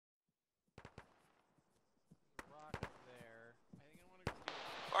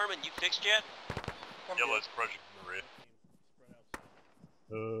Barman, you fixed yet? Yellow's project in the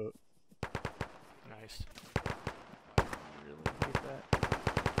rear. Nice. Really hate that.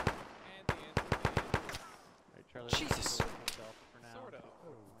 Jesus. Sort of.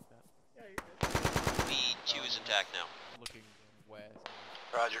 B2 is intact now. Looking west.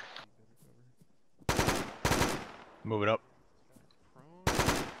 Roger. Move it up.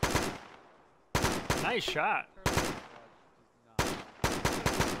 Nice shot. This is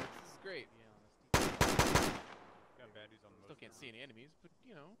great. Still can't see any enemies, but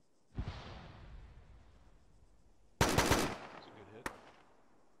you know. It's a good hit.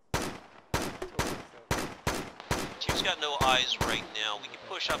 Two's got no eyes right now. We can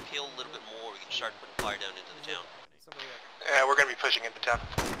push uphill a little bit more. We can start putting fire down into the town. Yeah, we're gonna be pushing into town.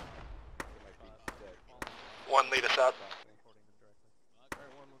 One, lead us out.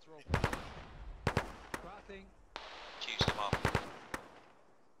 Alright, one, let's roll. Crossing. Two, step off.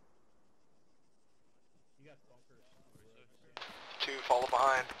 Two, follow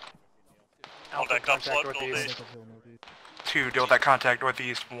behind. Contact up slope, northeast. 2, deal with that contact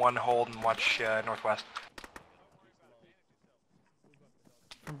northeast. 1, hold and watch northwest.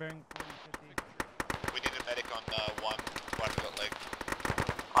 I'm bearing We need a medic on 1 got leg.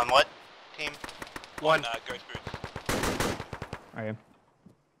 On what? Team? 1. Ghost boots. I am.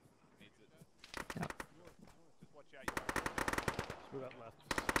 Yeah. Move out left.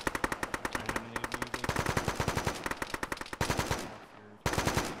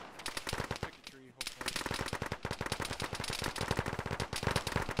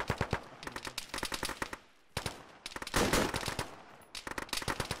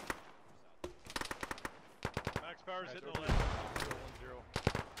 Max power's hitting the left. 0-1-0.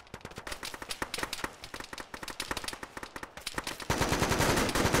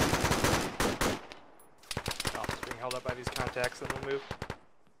 Office being held up by these contacts, then we'll move.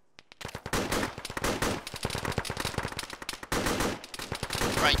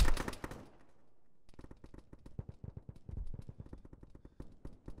 Right.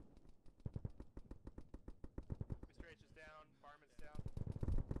 Mr. H is down, Barman's down.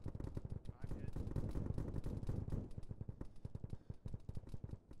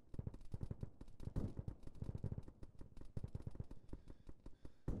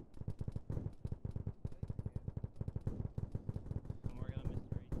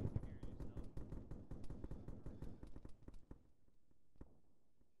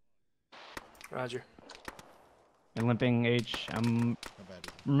 Roger. And limping H.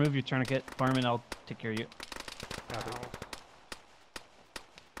 Remove your tourniquet. Barman, I'll take care of you.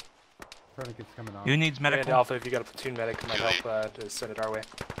 Tourniquet's coming on. Who needs Medical? medical? Alpha, if you got a platoon medic, might help to send it our way.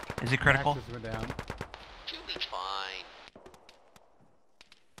 Is it critical? Axis went down. Two be fine.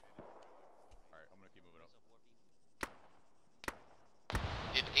 Alright, I'm gonna keep moving up.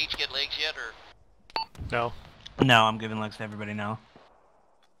 Did H get legs yet, or? No. No, I'm giving legs to everybody now.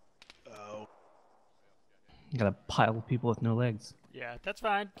 Oh. Got a pile of people with no legs. Yeah, that's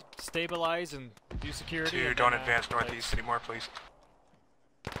fine. Stabilize and do security. 2, and don't then, advance northeast anymore, please.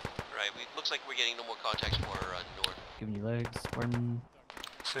 Right, looks like we're getting no more contacts more north. Giving you legs. Barman.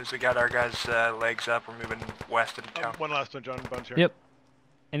 As soon as we got our guys' legs up, we're moving west into town. One last one, John. Bunch here. Yep.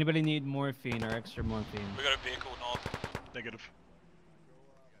 Anybody need morphine or extra morphine? We got a vehicle north. Negative.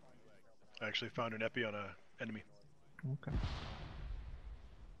 I actually found an epi on a enemy. Okay.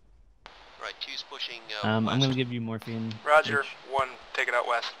 Right, two's pushing I'm west. gonna give you morphine. Roger, H. 1, take it out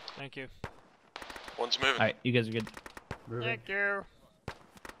west. Thank you. One's moving. Alright, you guys are good. Moving. Thank you.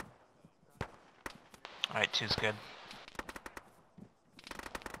 Alright, 2's good.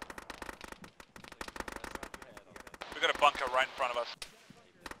 We got a bunker right in front of us.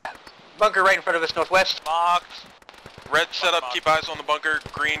 Bunker right in front of us, northwest. Marked. Red set up, keep eyes on the bunker.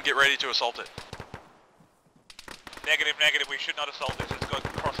 Green, get ready to assault it. Negative, negative, we should not assault it. It's got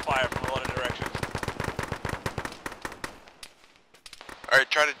crossfire from a lot of directions. Alright,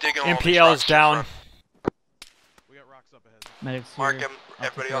 try to dig in along these MPL rocks is to the down. front. We got rocks up ahead. Medics here. Mark him, I'll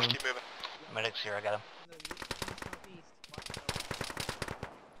everybody take else care keep moving. Medics here, I got him.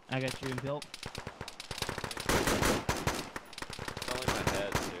 I got you impaled. It's only my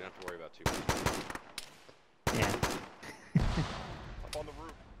head, so you don't have to worry about too much. Yeah. Up on the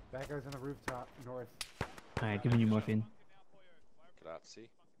roof. That goes on the rooftop north. Alright, giving you morphine. Cannot see.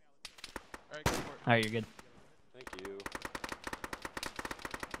 Alright, go for it. Alright, you're good. Thank you.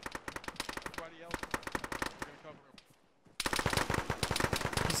 Everybody else, we're gonna cover.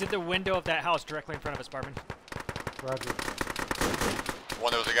 He's in the window of that house directly in front of us, Barman. Roger.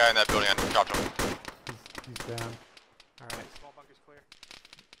 One, there was a guy in that building, I dropped him. He's down. Alright. Small bunker's clear.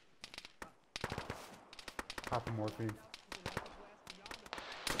 Popping morphine.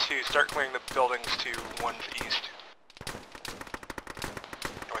 2, start clearing the buildings to 1's east.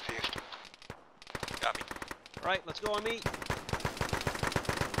 Northeast. Copy. Alright, let's go on me.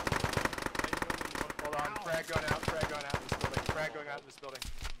 Hold on, frag going out in this building. Frag going out in this building.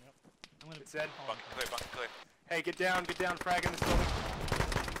 It's Ed. Bunker clear. Hey, get down, frag in this building.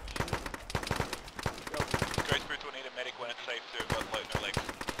 Guys, Bruce will need a medic when it's safe to go light no legs.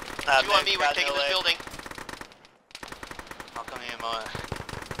 Two on me, we're taking this building. I'll come in a moment.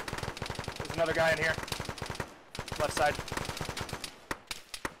 There's another guy in here. Left side.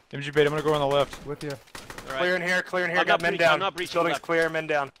 MG bait, I'm gonna go on the left. With you. Alright. Clear in here, I'm got not men breaching- down. I'm not This breaching building's left. clear, men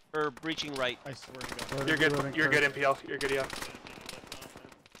down. Or breaching right. I swear to God. You're good, MPL. You're good, yeah.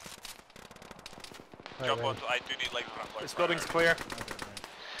 Jump on, I do need legs when I'm close. This building's clear.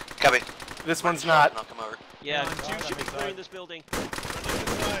 Copy. This one's not. I'll come over. Yeah, two should be clearing this building.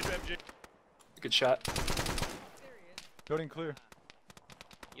 Good shot. Building clear.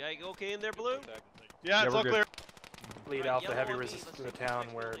 Yeah, you okay in there, Blue? Yeah, it's all clear. Lead Right, Alpha, yellow heavy on me. resist Let's to the take the town.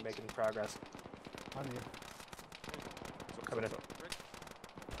 next We're buildings. making progress. On you. Coming in.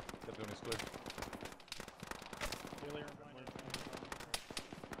 That building's clear.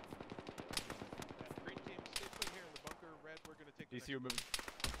 Green team, stay put here in the bunker. Red, we're gonna take DC, we're moving.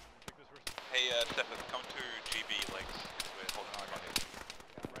 Take this first. Hey, Stefan, come to GB legs. We're holding on it.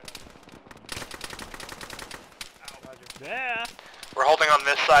 Yeah. We're holding on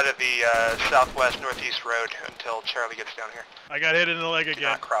this side of the southwest northeast road until Charlie gets down here. I got hit in the leg Do again.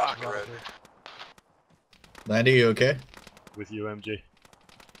 not cross the road. Landy, you okay? With you, MG.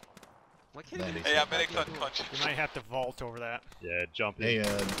 Why can't Landy. Hey, medic's unconscious. You might have to vault over that. Yeah, jump in. Hey,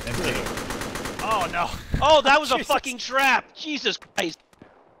 MJ. Oh no. Oh, that was a Jesus. fucking trap! Jesus Christ!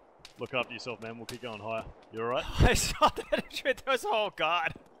 Look after yourself, man. We'll keep going higher. You alright? I saw that shit. That was, oh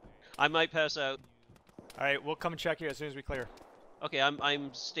god. I might pass out. All right, we'll come and check you as soon as we clear. Okay,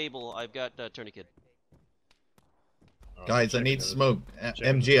 I'm stable. I've got tourniquet. Guys, I need smoke.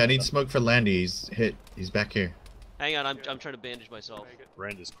 MG, I need smoke for Landy. He's hit. He's back here. Hang on, I'm trying to bandage myself.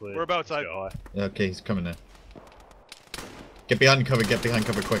 Brand is clear. We're about side. Okay, he's coming now. Get behind cover,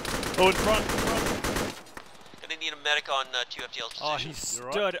 quick. Oh, in front. Gonna need a medic on 2 FTL's position. Oh, he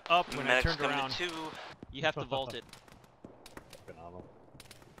stood up when I Medic's turned coming around. You have to vault it.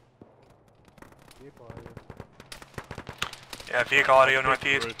 Yeah, vehicle audio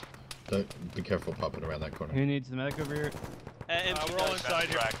northeast. Don't be careful popping around that corner. Who needs the medic over here? MG we're all does. inside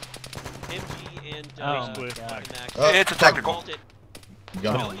here. MG and Oh, split. God. Max. Oh, It's a technical. Vault it. You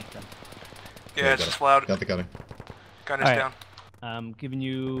got Oh, it? okay. Yeah, it's just loud. Got the gunner. Gun is Alright. down. I'm giving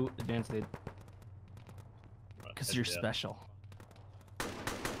you advanced aid. Because you're special.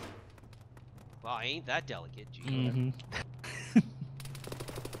 Wow, I ain't that delicate. Geez. Mm-hmm.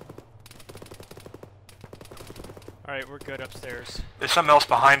 All right, we're good upstairs. There's something else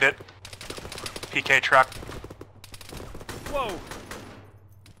behind it. PK truck. Whoa.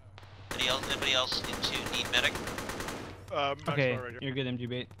 Anybody else into need medic? Max Okay, right here. you're good, MG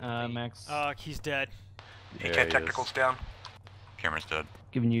bait. Max, He's dead. PK technical's down. Camera's dead.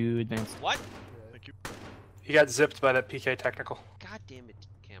 giving you advanced. What? Thank you. He got zipped by that PK technical. God damn it,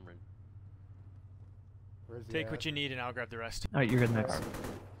 Cameron. Where's he Take at? what you need, and I'll grab the rest. Alright, you're good, Max.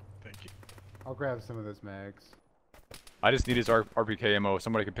 Thank you. I'll grab some of those mags. I just need his RPK ammo.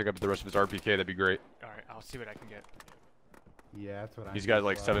 Somebody can pick up the rest of his RPK. That'd be great. All right, I'll see what I can get. Yeah, that's what I He's need got as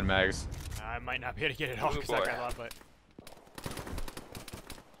like well. 7 mags. I might not be able to get it off because I got a lot, but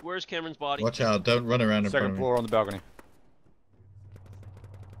Where's Cameron's body? Watch out, don't run around in front Second of me. floor on the balcony.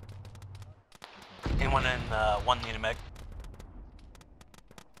 Anyone in 1 need a mech?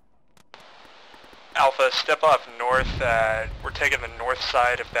 Alpha, step off north. We're taking the north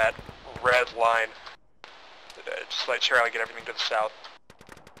side of that red line. Just let Charlie get everything to the south.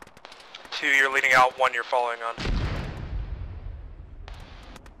 2, you're leading out. 1, you're following on.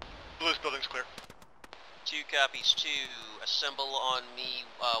 Blue's building's clear. 2 copies. 2, assemble on me.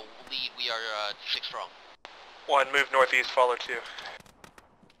 Lead. We are 6 strong. 1, move northeast. Follow 2.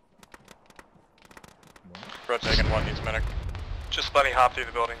 Road taking 1 needs medic. Just let me hop through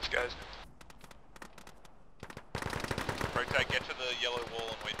the buildings, guys. Road tag, get to the yellow wall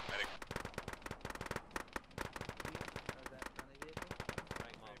and wait for medic.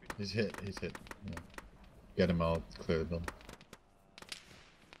 He's hit. Yeah. Get him all clear the building.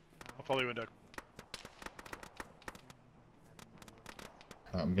 I'll follow you in, Doug.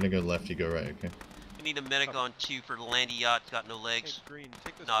 I'm gonna go left, you go right, okay? We need a medic on 2 for the Landy yacht. It's got no legs. Hey, Green,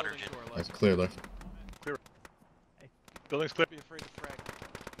 take this Not building urgent. to our That's left. clear left. Building's clear. Be afraid to frag.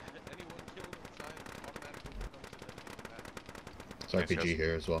 Anyone killed inside automatically becomes a It's Thanks, RPG guys.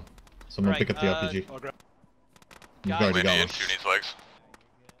 here as well. Someone Alright, pick up the RPG. I'll grab. You guys, already Landy got and one. 2 needs legs.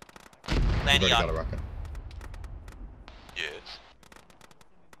 We've Landy already got a up. rocket. Yes.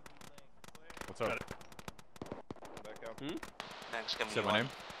 What's up? Back out. Next, give me Say my one. name?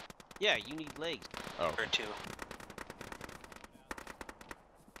 Yeah, you need legs. Oh. Or two.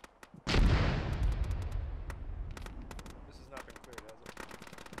 This has not been cleared, has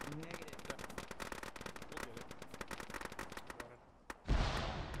it?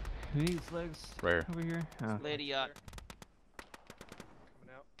 Who needs legs? Where? Over here? Oh. Lady, Coming out.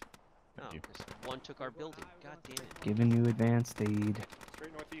 oh, because one took our building. God damn it. Giving you advanced aid.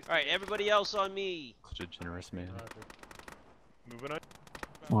 Straight northeast. Alright, everybody else on me. Such a generous man. Moving on.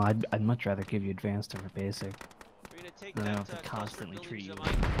 Well, I'd much rather give you advanced over basic. We're gonna take I don't that have to cluster constantly building treat to you. my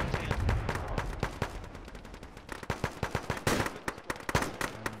tent.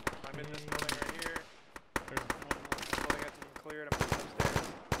 I'm in this building right here. This building hasn't been cleared. I'm just upstairs.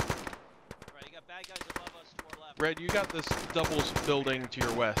 Alright, you got bad guys above us to our left. Red, you got this doubles building to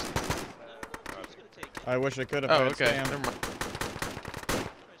your west. Who's gonna take it? I wish I could have. Oh, had okay. spam. Never mind.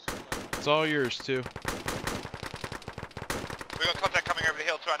 It's all yours too. We got contact coming over the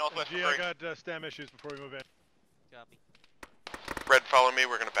hill to our northwest. G, I got stam issues before we move in. Copy. Red, follow me.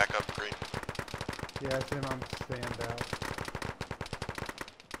 We're gonna back up green. Yeah, it's him. I'm stand out.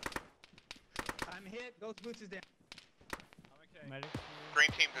 I'm hit. Ghost boots is down. Medic. Green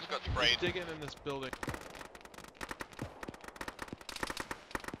team just got sprayed. Digging in this building.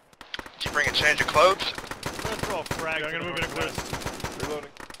 Did you bring a change of clothes? Let's throw a frag. I'm gonna move in and clear.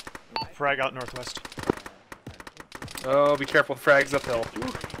 Reloading. Frag out northwest. Oh, be careful. Frags uphill.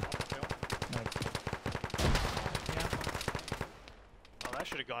 Oh, that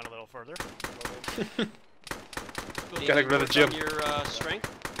should have gone a little further. Gotta go to the gym. On your strength?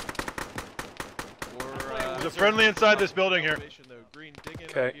 Or, There's a friendly inside this building here. Green, dig in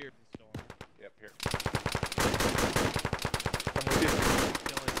Okay. here. Yep, here. I'm with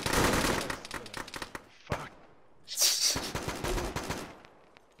Fuck.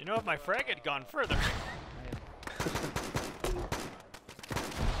 You know, if my frag had gone further.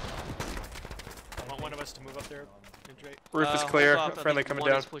 I want one of us to move up there. Infiltrate. you. Roof is clear. Hold off, I Friendly think coming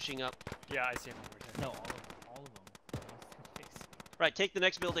one down. is pushing up. Yeah, I see him. No, all of them. Right, take the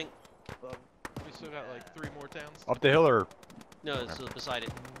next building. We still got like 3 more towns. Up the hill or? No, it's beside it.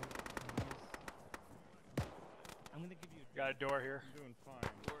 I'm gonna give you. Got a door here. I'm doing fine.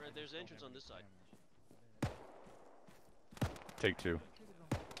 Or there's entrance on this side. Take 2.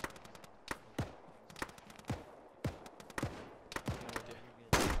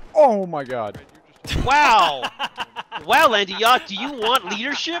 Oh my god. Wow! Wow, Landy Yacht, do you want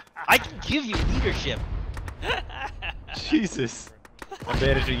leadership? I can give you leadership. Jesus. I'm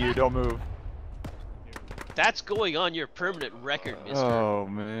managing you, don't move. That's going on your permanent record, mister. Oh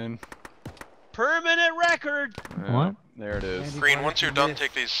man. Permanent record! Yeah, What? There it is. Landy, Green, why once did you're you done, miss?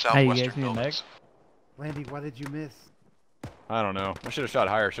 take these Hey, you guys southwestern need a buildings. Landy, why did you miss? I don't know. I should have shot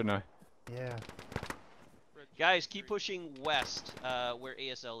higher, shouldn't I? Yeah. Guys, keep pushing west, where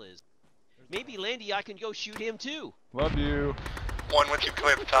ASL is. Maybe Landy, I can go shoot him too. Love you. One, once you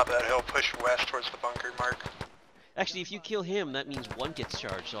clear the top of that hill, push west towards the bunker mark. Actually, if you kill him, that means one gets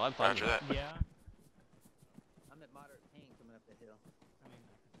charged, so I'm fine Roger with that. that. Yeah. I'm at moderate pain coming up the hill.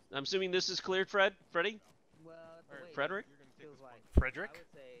 I'm assuming this is cleared, Freddy? Well, Frederick? feels like. Frederick? I would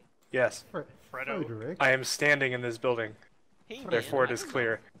say. Yes. Fredo. Frederick. I am standing in this building. Hey, man, Therefore, it I is don't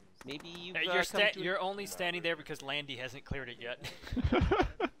clear. know. Maybe you've You're only standing there because Landy hasn't cleared it yet.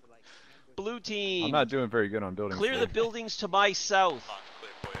 Blue team. I'm not doing very good on buildings. Clear the today. buildings to my south.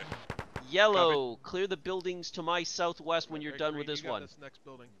 Clear for you. Yellow, clear the buildings to my southwest when you're Alright, done Green, with this you got one. This next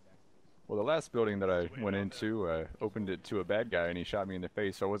building. Well, the last building that I went into, I opened it to a bad guy and he shot me in the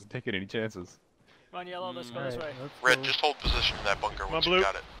face, so I wasn't taking any chances. Come on, Yellow, let's go this way. Red, just hold position in that bunker once you Blue.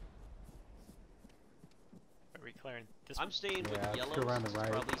 got it. Are we clearing this I'm staying with Yeah, let's yellow. go around This the is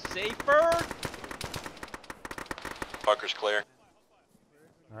right. probably safer. Bunker's clear.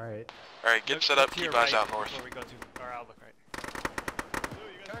 Alright. Alright, get set up, keep eyes out north. Before we go to our outlook, right?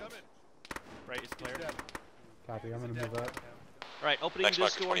 Right is clear. Copy, I'm gonna move up. Right, opening Next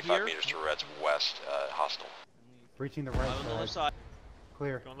this bunker, door 25 here. meters to Red's west, hostile. Breaching the On the right left side. side.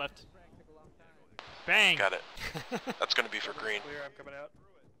 Clear. Going left. Bang! Got it. That's gonna be for green. Clear, I'm coming out.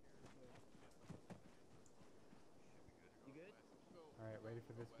 Alright, ready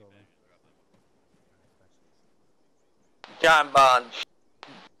for this building. John Bond.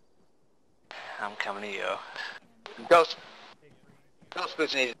 I'm coming to you. Ghost. Ghost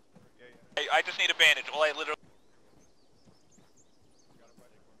boots needed. Hey, I just need a bandage. Well, I literally.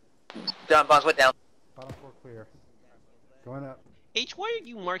 John Bonds went down. Bottom floor clear. Going up. H, why are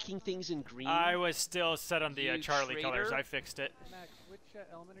you marking things in green? I was still set on the You Charlie traitor. colors. I fixed it. Max, which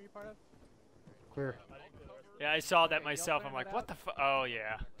element are you part of? Clear. Yeah, I saw that myself. I'm like, what the fu- Oh,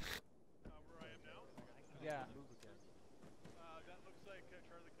 yeah. Yeah.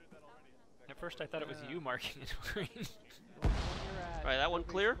 At first I thought it was you marking it green. Alright, that one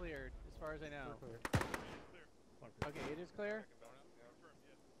clear? Cleared, as far as I know. Okay, it is clear.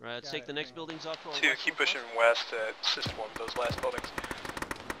 Right, let's take the next buildings off to our 2, west. keep pushing west to assist one of those last buildings.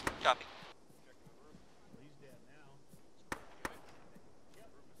 Copy.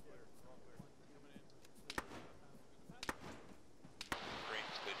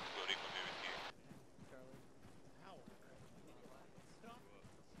 Green's good building, we'll move it here.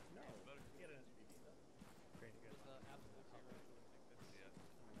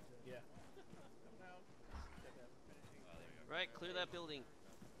 Right, clear that building.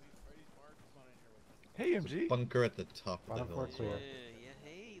 Hey, MG. Bunker at the top of Bottom the floor hill. clear. Yeah,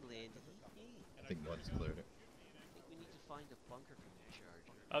 hey, Landy. Hey. I think one's cleared it. I think we need to find a bunker for the charge.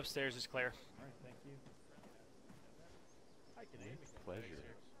 Upstairs is clear. Alright, thank you. Pleasure.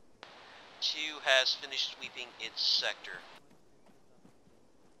 2 has finished sweeping its sector.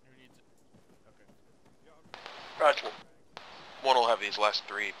 Roger. 1 will have these last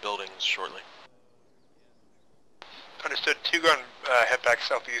 3 buildings shortly. Understood. 2 going head back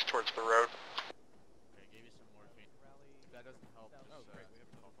southeast towards the road. That doesn't help. Oh, great.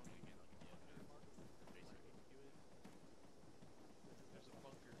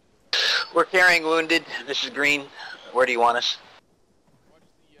 We're carrying wounded. This is Green. Where do you want us?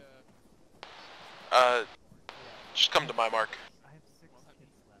 Just come to my mark.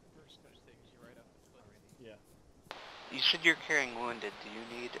 You said you're carrying wounded. Do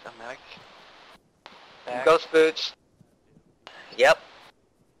you need a mech? Ghost boots. Yep.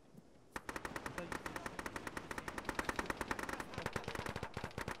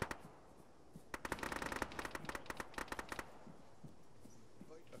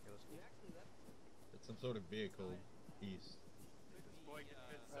 It's some sort of vehicle east.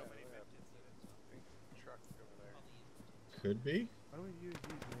 Could be. Why don't we use these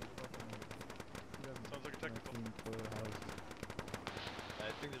Sounds like a technical. I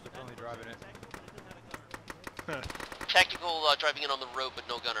think there's a friendly driving it. Tactical driving in on the road, but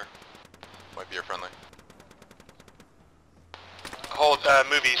no gunner. Might be your friendly. Hold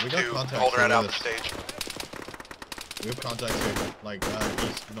movies We got to contacts hold around here out with the us. stage. We have contacts here, like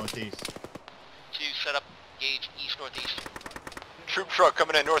east, northeast. 2 set up, gauge east northeast. Troop truck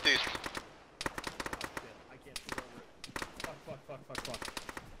coming in northeast.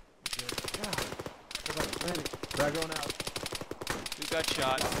 Drag going out. Who got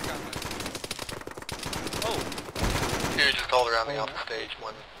shot? Oh! Here, just hold around me on the stage.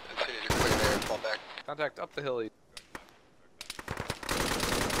 When as soon as you're clear there, fall back. Contact up the hill.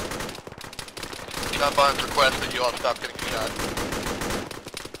 John Bond's request that you all stop getting shot.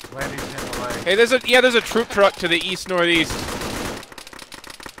 Landing's in the leg. Hey, there's a troop truck to the east northeast.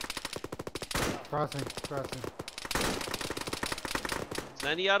 Crossing, crossing. Is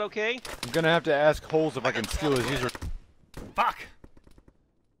Landy out okay? I'm gonna have to ask Holes if I can steal his user. Fuck!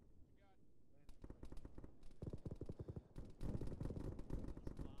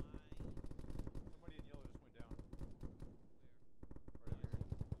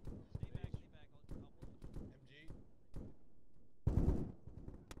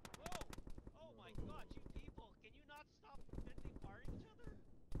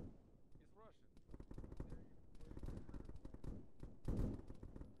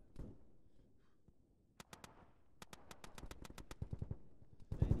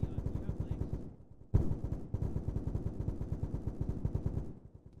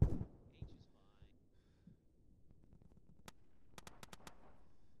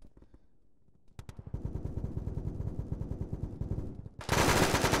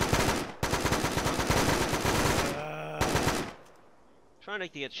 Trying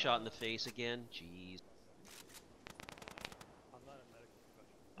not to get shot in the face again. Jeez.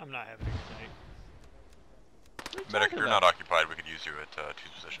 I'm not having a good night. Medic, you're not occupied. We could use you at 2's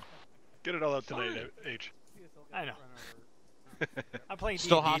position. Get it all out tonight, H. I know. I'm playing D&D.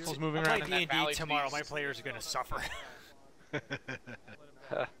 Still hostiles moving I'm around playing in that valley, D&D tomorrow. please. My players are gonna suffer.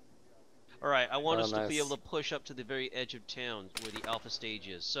 Alright, I want Oh, us to be nice. able to push up to the very edge of town where the alpha stage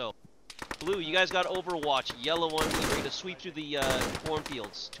is. So, Blue, you guys got Overwatch. Yellow one, we're going to sweep through the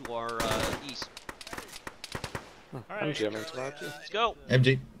cornfields to our east. I'm jamming tonight. Let's go.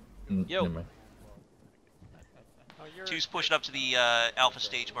 MG. Yo. Never mind. 2's pushing up to the alpha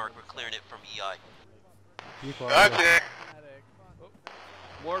stage mark. We're clearing it from EI. Gotcha.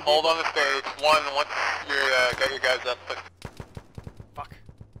 More Hold on the stage. Once you're got your guys up. Fuck.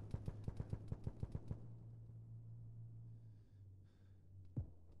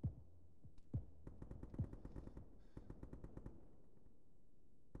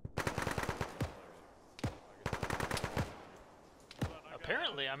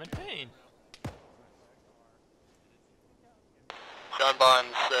 Apparently, I'm in pain. John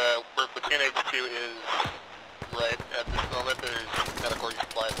Bonds, where Platoon HQ is right at this moment. There's medical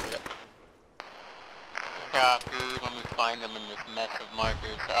supplies for it. Copy, let me find them in this mess of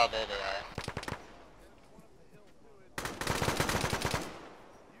markers. Oh, there they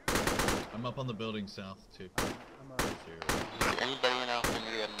are. I'm up on the building south too. Anybody in Alpha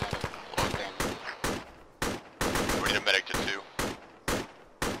need a medic or bandages? We need a medic to 2.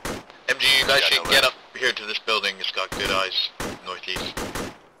 MG, you guys should get up here to this building. It's got good eyes, northeast.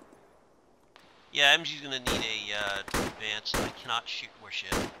 Yeah, MG's gonna need a advance. I cannot shoot more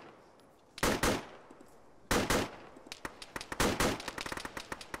shit. I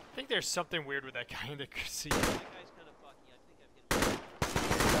think there's something weird with that guy in the seat. That guy's kind of fucky. I think I've hit him.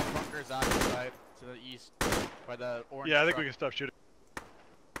 That bunker's occupied to the east by the orange. Yeah, I think we can stop shooting.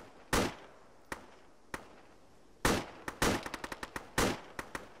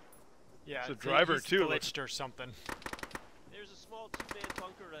 Yeah, it's a driver he's too. Glitched or something. There's a small 2-man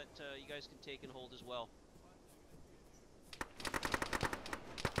bunker that you guys can take and hold as well.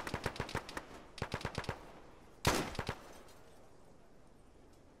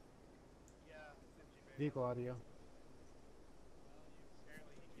 Vehicle audio.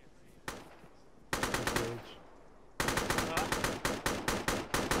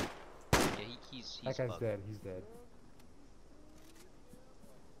 Yeah, he's that guy's bugged. dead. He's dead.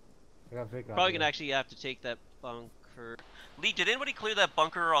 I got Vic Probably audio. gonna actually have to take that bunker. Lee, did anybody clear that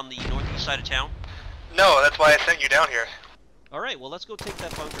bunker on the northeast side of town? No, that's why I sent you down here. Alright, well let's go take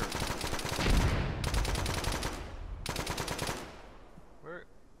that bunker. Where?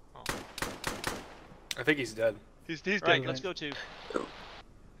 Oh. I think he's dead. He's dead. Right, let's go to.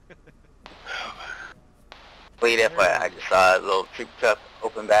 Wait, FYI, I just saw a little troop truck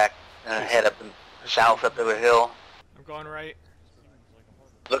open back, head up and south up the hill. I'm going right.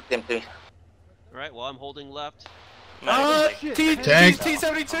 Looked empty. Alright, well I'm holding left. Tank!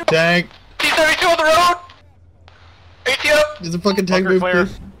 T-72! Tank! T-72 on the road! AT up! There's a fucking tank Bunker clear.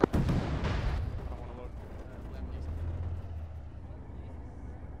 moved.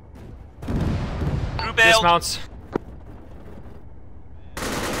 Crew bail! Dismounts.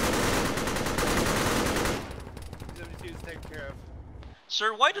 T-72 is taken care of.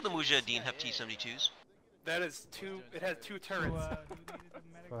 Sir, why do the Mujahideen have T-72s? That is it has 2 turrets.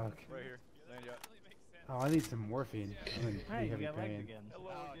 Fuck. Right here. Land yacht. Oh, I need some morphine. I'm in Hey, heavy you got legged pain.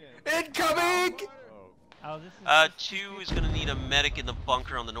 again. Incoming! Oh, this is 2 is gonna need a medic in the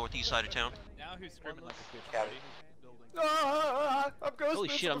bunker on the northeast side of town. Now who's screaming like a bitch? Got it. Ah, I'm ghost Holy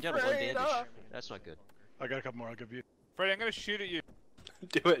shit, I'm down to 1 bandage. That's not good. I got a couple more. I'll give you. Freddy, I'm gonna shoot at you.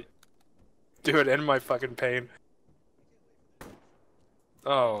 Do it. Do it. End my fucking pain.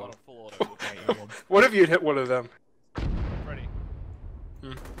 Oh. Full auto. What if you'd hit one of them? Freddy.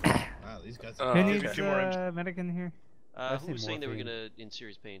 Wow, these guys Oh, Who okay. needs medic in here? Who was saying they were morphine. in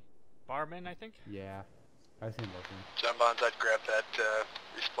serious pain? Barman, I think. Yeah. I see morphine. John Bonds, I'd grab that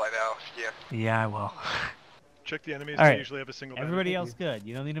resupply now. Yeah. Yeah, I will. Check the enemies. All They right. usually have a single. Everybody bandage. else good.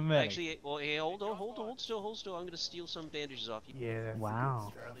 You don't need a medic. Actually, well, hey, hold still. I'm gonna steal some bandages off you. Yeah.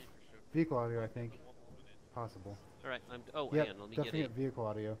 Wow. Vehicle audio, I think. Possible. Alright, oh, Yep, hang on, let me definitely get get vehicle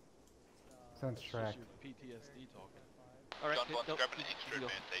audio. Sounds tracked. PTSD talking. Alright, John Bonds, no, grab an you extra go.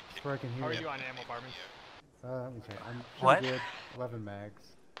 advantage. That's where I can How are hear you it. on ammo, Barman? Let me check. I'm What? pretty good. 11 mags.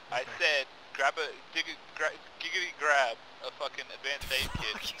 I said, giggity grab a fucking advanced aid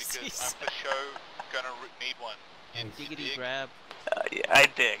kit because I'm for sure gonna need one. In Diggity dig. grab. Yeah, I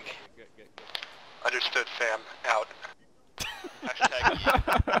dig. Understood, fam. Out. Hashtag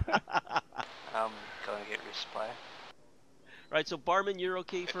I'm gonna get resupply. Right, so Barman, you're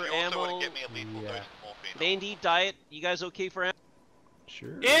okay If for you also ammo. want to get me a lethal dose of morphine. Bandy, Diet, you guys okay for ammo?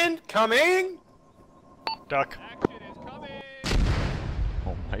 Sure. Incoming! Duck. Action is coming!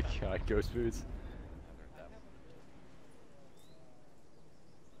 Oh my god, ghost boots.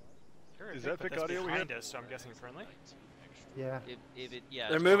 Is that Vic audio we behind hear? us, so I'm guessing friendly. Yeah. If it, yeah.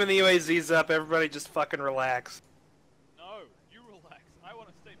 They're it's moving the UAZs up. Everybody just fucking relax. No, you relax. I want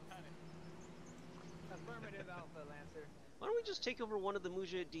to stay panicked. Affirmative, Alpha Lancer. Why don't we just take over one of the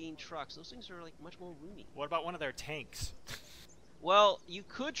Mujahideen trucks? Those things are like much more roomy. What about one of their tanks? Well, you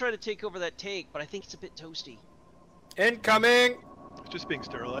could try to take over that tank, but I think it's a bit toasty. Incoming! It's just being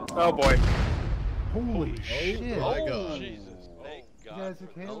sterilized. Oh boy. Holy shit. Oh my god. Jesus. Thank You God. guys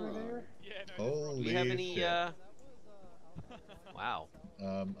okay over there? Yeah, no, Holy Do we have any, shit. Wow.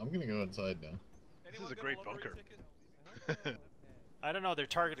 I'm gonna go inside now. This is a great bunker. I don't know. They're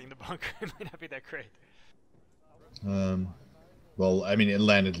targeting the bunker. It might not be that great. Well, I mean, it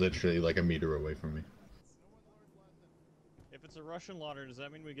landed literally like a meter away from me. it's a Russian lauder, does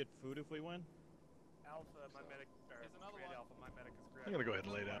that mean we get food if we win? Alpha, my medic, or Grand Alpha, my medic is great. I'm gonna go ahead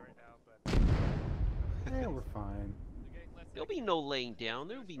and lay down. Yeah, we're fine. There'll be no laying down.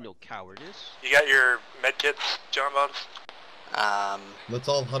 There'll be no cowardice. You got your med kits, John Bones? Let's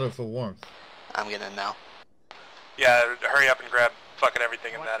all huddle for warmth. I'm getting now. Yeah, hurry up and grab fucking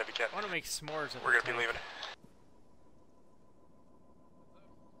everything in that if you can. I want to make s'mores. We're gonna be leaving.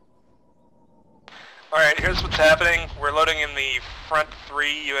 Alright, here's what's happening. We're loading in the front 3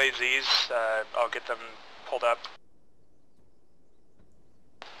 UAZs. I'll get them pulled up.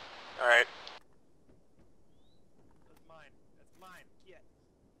 Alright. That's mine. That's mine. Get.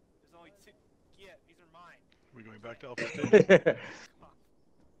 There's only 2. Get. These are mine. We're going back to Alpha Stage.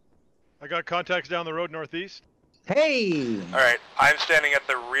 I got contacts down the road northeast. Hey! Alright, I'm standing at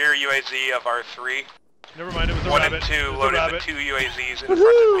the rear UAZ of R3. Never mind, it was a 1 rabbit. and 2 It was a loaded rabbit. the 2 UAZs in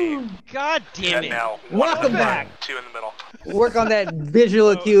front of me. God damn And it! now, 1 Welcome in the back. front, 2 in the middle. Work on that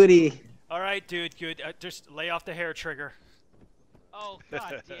visual acuity. All right, dude. Good. Just lay off the hair trigger. Oh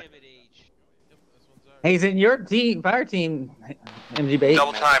god damn it, Age. He's in your team, fire team, MGB.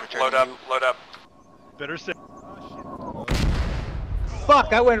 Double time, load up, load up. Better say.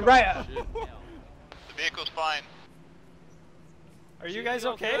 Fuck, I went right. The vehicle's fine. Are you guys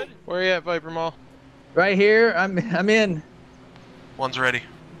okay? Where are you at, Viper Mall? Right here, I'm in. One's ready.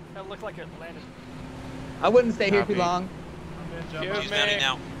 That looked like it landed. I wouldn't stay here too Copy. long. She's mounting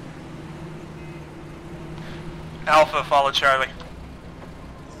now. Alpha, follow Charlie.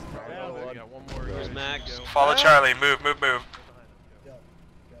 Here's Max. Follow Charlie, move, move, move.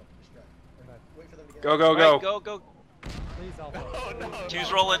 Go, go, go. Right, go, go. Please, Alpha.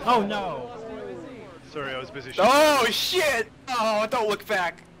 Two's rolling. Oh no! Sorry, I was busy. Oh shit! Oh, don't look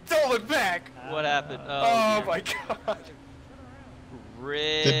back. Don't look back. What happened? Oh dear. my god.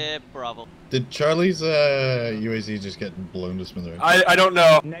 Rip, bravo. Did Charlie's UAZ just get blown to smithereens? I don't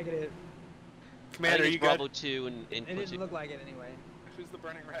know. Negative. Commander, I you think it's good? Bravo 2 and It didn't Platoon. look like it anyway. Who's the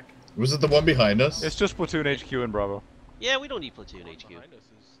burning wreck? Was it the one behind us? It's just Platoon HQ and Bravo. Yeah, we don't need Platoon HQ.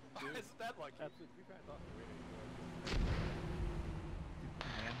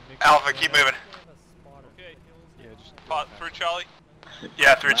 Alpha, keep moving. Okay. Yeah, just Through Charlie.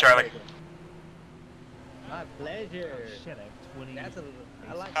 Yeah, through Charlie. My pleasure. Shit, I have 20. That's a.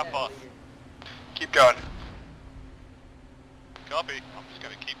 I like Have that. fun. leader. Keep going. Copy. I'm just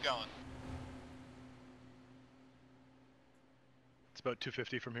gonna keep going. It's about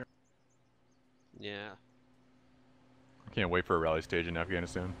 250 from here. Yeah. I can't wait for a rally stage in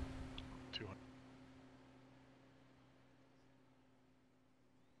Afghanistan. 200.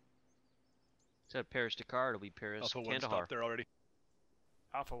 Instead of Paris Dakar, it'll be Paris Alpha 1 Kandahar. stopped there already.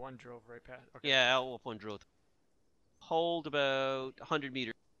 Alpha 1 drove right past. Okay. Yeah, Alpha 1 drove. Hold about 100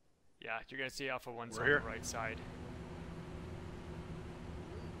 meters. Yeah, you're gonna see Alpha 1's We're on here. the right side.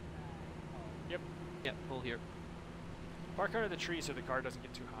 Yep. Yep, pull here. Park under the tree so the car doesn't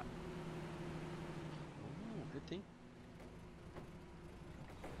get too hot. Ooh, good thing.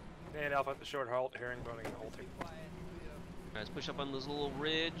 And Alpha at the short halt, herringboning the whole team. Alright, let's push up on this little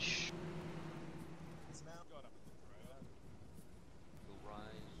ridge. Go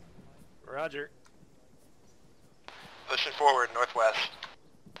rise. Roger. Pushing forward, northwest.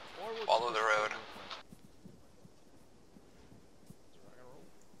 Follow the road.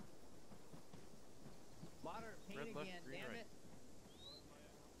 Moderate pain again, damn it.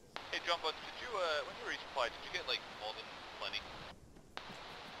 Hey, John Buds, did you, when you resupplied, did you get, like, more than plenty?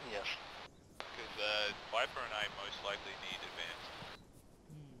 Yes. Because, Viper and I most likely need advance.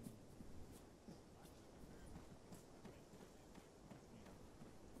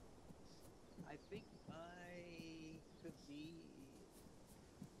 I think I could be.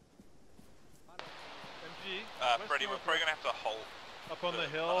 MG? Freddy, we're probably gonna have to hold. Up on the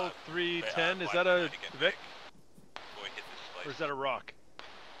hill, 310. Is that a Vic? Or is that a rock?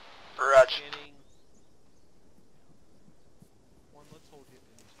 Roger.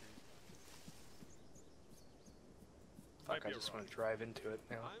 Fuck, I just want to drive into it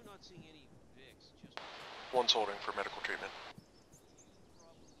now. I'm not seeing any Vicks, just One's holding for medical treatment.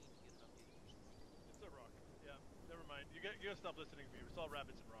 It's a rock. Yeah, never mind. You gotta stop listening to me. It's all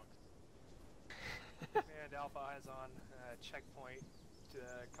rabbits and rocks. And Alpha Eyes on checkpoint,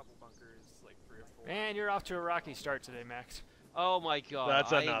 a couple bunkers, like 3 or 4. Man, you're off to a rocky start today, Max. Oh my god.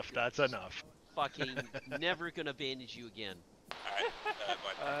 That's enough. That's enough. Fucking never gonna bandage you again.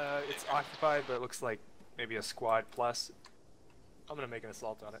 It's occupied, but it looks like maybe a squad plus. I'm gonna make an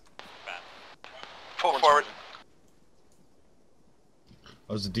assault on it. Pull forward.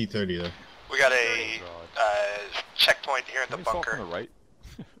 Oh, it's a D30 there. We got a checkpoint here at the Can we fall bunker. from the right?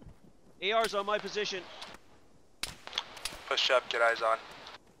 AR's on my position. push up, get eyes on.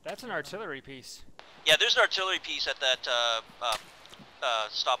 That's an artillery piece. Yeah, there's an artillery piece at that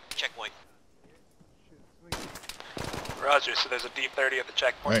stop checkpoint. Roger, so there's a D-30 at the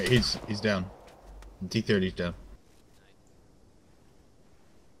checkpoint. Alright, he's down. D-30's down.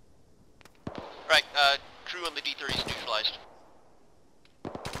 Right, crew on the D-30 is neutralized.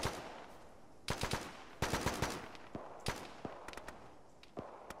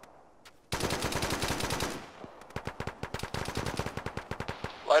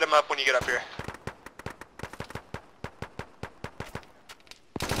 Light him up when you get up here.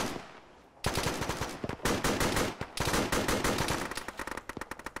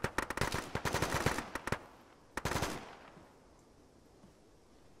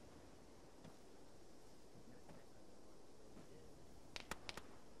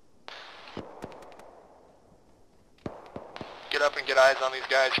 Get up and get eyes on these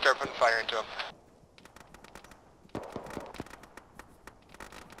guys, start putting fire into them.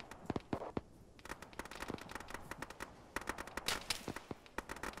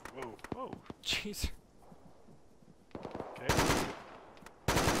 Whoa, whoa, jeez. Okay.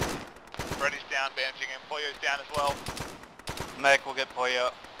 Freddy's down, bandaging him. Pollo's down as well. Medic will get Pollo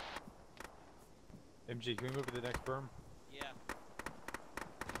up. MG, can we move to the next berm? Yeah.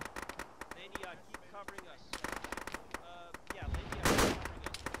 Landy, keep covering us. Yeah, Landy, keep covering us.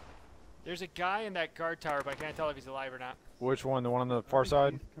 There's a guy in that guard tower, but I can't tell if he's alive or not. Which one? The one on the far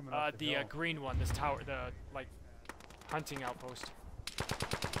side? The green one, this tower, the, like, hunting outpost.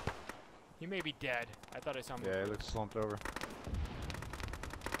 He may be dead. I thought I saw him. Yeah, he looks slumped over.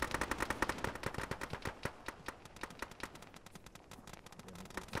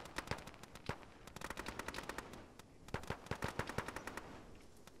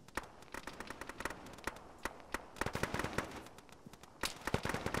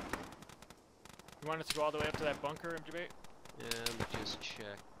 You want us to go all the way up to that bunker, MGB? Yeah, let me just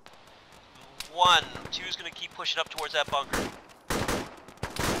check. 1, 2's gonna keep pushing up towards that bunker.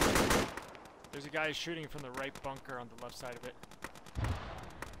 There's a guy shooting from the right bunker on the left side of it.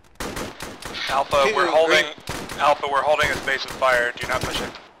 Alpha, we're holding. Alpha, we're holding a space of fire. Do not push it.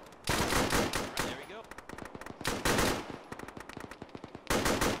 There we go.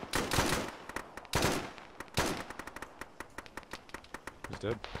 He's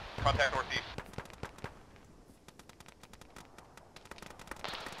dead. Contact northeast.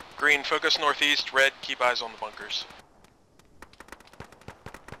 Green, focus northeast. Red, keep eyes on the bunkers.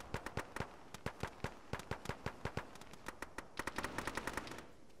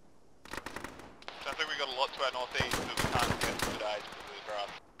 Sounds like we got a lot to our northeast, so we can't get good eyes because of the grass.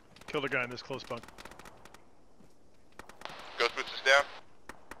 Kill the guy in this close bunk. Ghost Boots is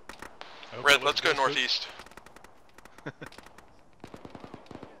down. Red, let's go northeast.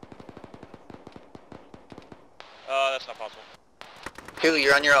 That's not possible. 2,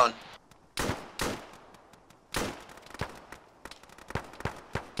 you're on your own.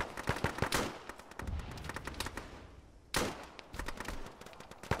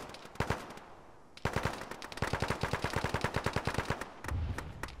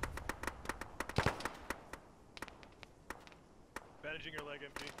 Bandaging your leg,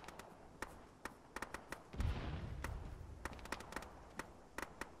 MG.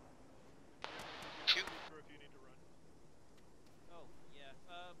 Shoot. If you need to run. Oh, yeah.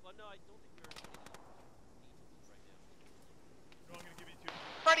 Well, no, I don't think we're need to move right now. No, I'm gonna give you 2.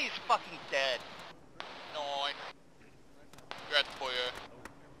 Freddy's fucking dead. No. Congrats, Pollo.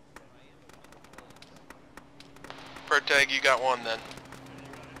 Bird tag, you got one then.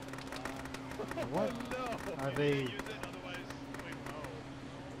 What are they?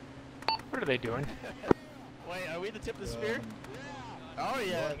 What are they doing? Wait, are we the tip of the spear? Oh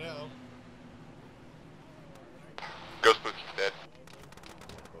yeah. Ghost Boots is dead.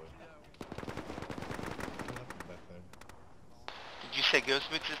 Did you say Ghost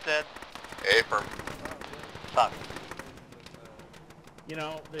Boots is dead? Affirm. Fuck. You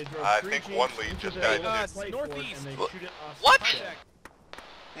know, they drove I 3 think jeeps one lead into just the died. plate force Northeast. and they What? shoot it off What?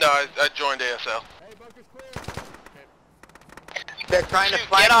 the- No, I joined ASL. Hey, bunker's clear. They're trying to Two,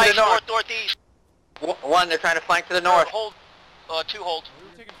 flank get eyes to the north. northeast. 1, they're trying to flank to the north. Hold. 2 hold.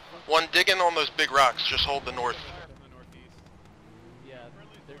 One, dig in on those big rocks. Just hold the north. Yeah,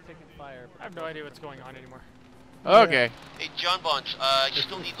 they're taking fire. I have no idea what's going on anymore. Okay. Hey, John Bonds, you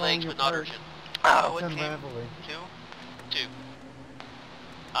still need legs, but not urgent. Oh, what team? 2? 2.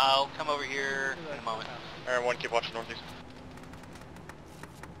 I'll come over here in a moment. Alright, 1, keep watching northeast.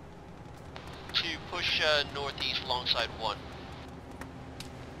 2, push northeast alongside 1.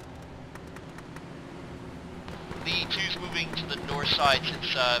 The 2's moving to the north side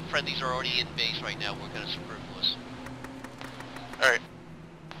since friendlies are already in base right now. We're kind of superfluous.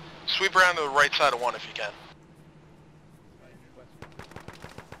 Sweep around to the right side of 1 if you can.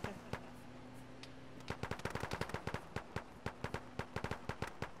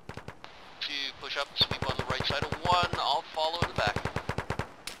 To push up, sweep on the right side of 1, I'll follow in the back.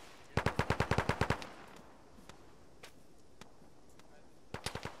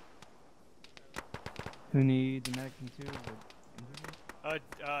 Who needs a medic in 2?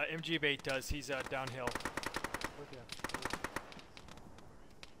 MG bait does. He's downhill.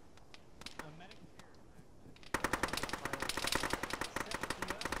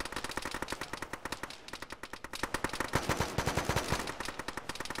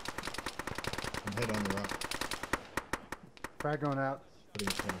 I'm hit on the rock. Frag going out. Putting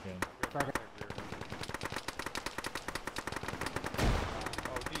a tank in. Frag.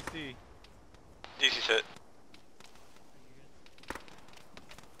 Oh, DC. DC's hit.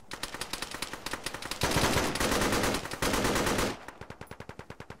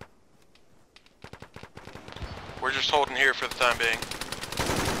 We're just holding here for the time being.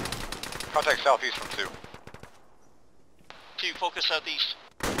 Contact southeast from 2. 2, focus southeast.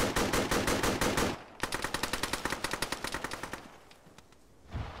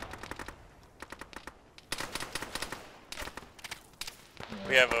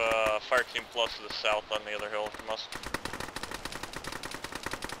 We have a fire team plus to the south on the other hill from us.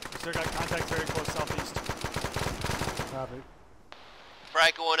 We still got contacts very close southeast. Copy.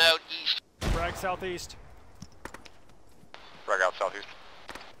 Frag going out east. Frag southeast. Frag out southeast.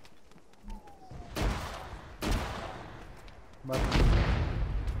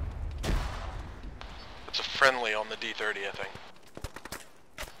 It's a friendly on the D30, I think.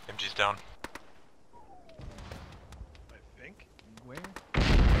 MG's down. I think. Where?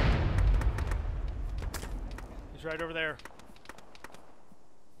 He's right over there.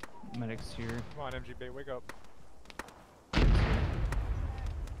 Medic's here. Come on, MG bait, wake up.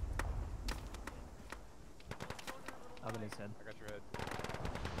 Up in his head. I got your head.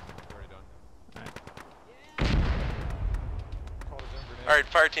 You're already done. Alright. Alright,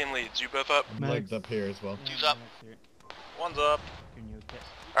 fire team leads. You both up? I'm legs up here as well. 2's up. 1's up. Can you get?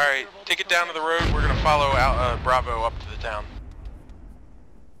 Alright, take it down to the road. We're gonna follow out Bravo up to the town.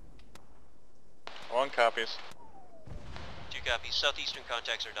 1 copies. 2 copies. Southeastern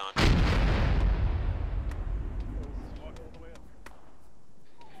contacts are done.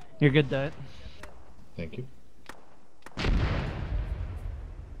 You're good, Diet. Thank you.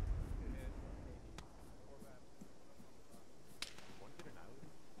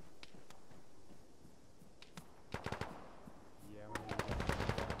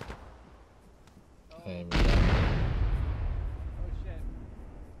 Oh shit.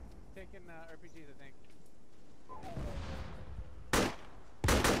 Taking RPGs, I think.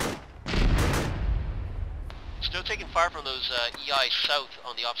 Still taking fire from those EI south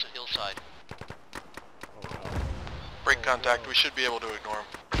on the opposite hillside. Break contact. We should be able to ignore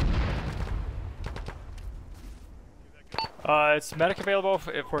them. It's medic available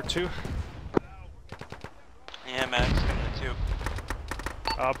for 2. Yeah, medic's coming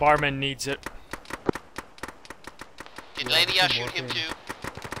in 2. Barman needs it. Did Lania shoot him too?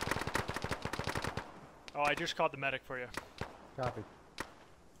 Oh, I just called the medic for you. Copy.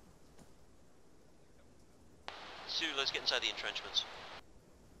 Sue, let's get inside the entrenchments.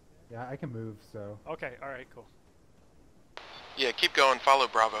 Yeah, I can move, so. Okay, alright, cool. Yeah, keep going. Follow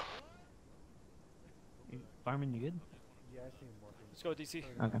Bravo. Fireman, you good? Yeah, I see him working. Let's go, DC.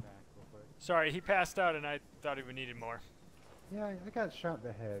 Okay. Sorry, he passed out and I thought he would needed more. Yeah, I got shot in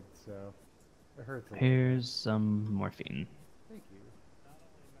the head, so it hurts a little. Here's some morphine. Thank you.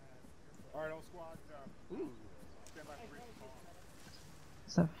 Alright, all squads, stand by for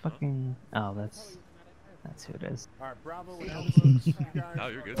Is that fucking... Oh, that's who it is. Alright, Bravo and Alpha, you guys... No,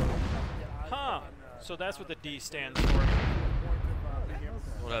 you're good. Huh, so that's what the D stands for.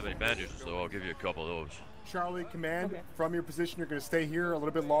 I don't have any bandages, so I'll give you a couple of those. Charlie, command, from your position, you're going to stay here a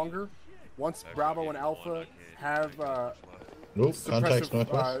little bit longer. Once Bravo and Alpha have contacts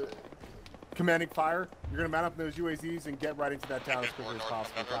northwest. commanding fire, you're going to mount up in those UAZs and get right into that town as quickly as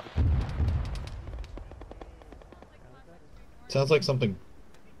possible. Copy. Sounds like something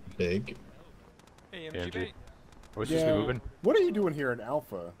big. Hey, MG. MGB. We're supposed to be moving. What are you doing here in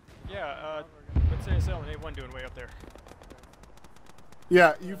Alpha? Yeah, what's ASL and A1 doing way up there?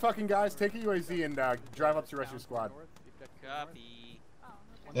 Yeah, you fucking guys, take a UAZ and drive up to the rest of your squad. Copy.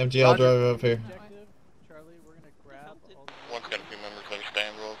 MG, I'll drive over here. Charlie, we're gonna grab all the... One's got a few members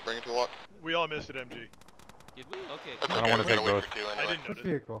understand. We'll bring it to a walk. We all missed it, MG. Did we? Okay. That's I don't okay, want to we're take gonna wait both. for 2 I anyway. didn't Which notice.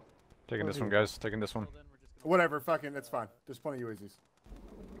 vehicle? Taking this one, guys. Taking this one. Whatever, fucking, it's fine. There's plenty of UAZs.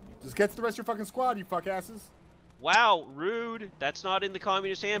 Just get to the rest of your fucking squad, you fuck asses. Wow, rude. That's not in the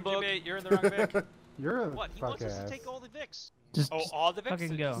communist handbook. Mate, you're in the wrong Vic. You're a What? He fuck wants us to ass. take all the Vics. Just all the Vics?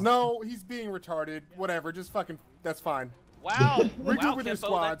 fucking go. No, he's being retarded. Whatever, just fucking. That's fine. Wow. Regroup Wow, with your Kempo,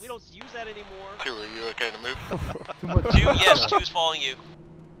 squads. we don't use that anymore. 2, are you okay to move? 2, yes, 2's following you.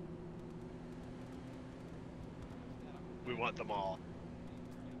 We want them all.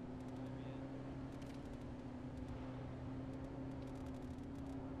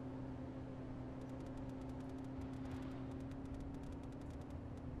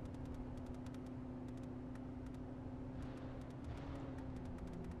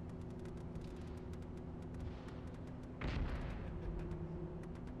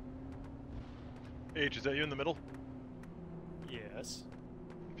 H, is that you in the middle? Yes.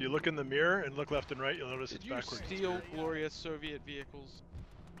 If you look in the mirror and look left and right, you'll notice it's Did you backwards. steal glorious Soviet vehicles?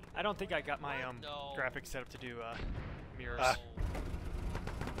 I don't think I got my graphics set up to do mirrors. Ah.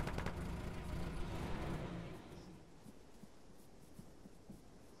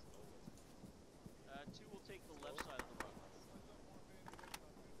 Two will take the left side of the run.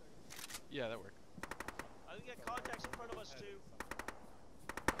 Yeah, that worked. I think we got contacts in front of us too.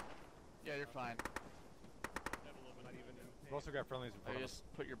 Yeah, you're fine. We've also got friendlies in front of us.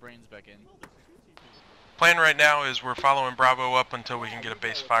 Just put your brains back in. Plan right now is we're following Bravo up until we can get a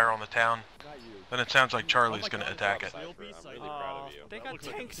base fire on the town. Then it sounds like Charlie's going to attack it. They got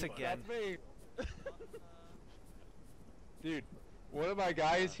tanks again. Dude, one of my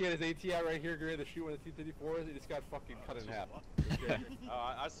guys, he had his ATI right here, ready to shoot one of the T-34s, he just got fucking cut in half.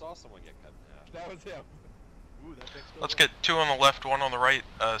 I saw someone get cut in half. That was him. Ooh, that thing's still Let's get 2 on the left, 1 on the right.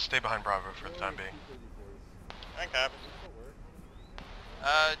 Stay behind Bravo for the time being. Okay.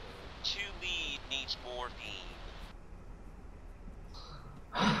 2 lead needs morphine.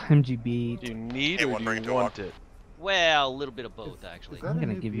 MGB. Do you need Hey, or one, do bring you it to want it? Well, a little bit of both, actually. Is that I'm a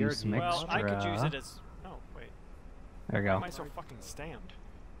gonna new give you BRD? some Well, I could use extra. it as... Oh, wait. There you Why go. am I so fucking stamped?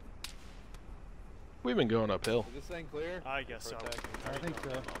 We've been going uphill. Is this thing clear? I guess so. I think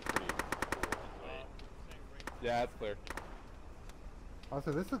so. Yeah, it's clear.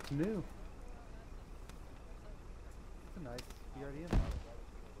 Also, this looks new. It's a nice BRD.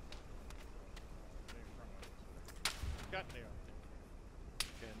 Can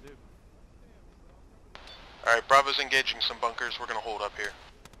do. Alright, Bravo's engaging some bunkers. We're gonna hold up here.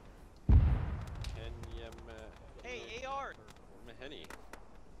 Hey, AR! Maheni.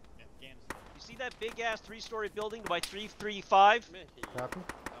 You see that big ass 3-story building by 335? Copy.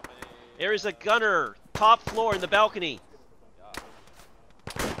 There is a gunner, top floor in the balcony.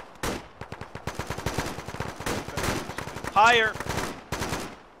 Higher.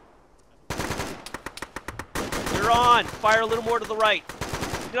 You're on. Fire a little more to the right.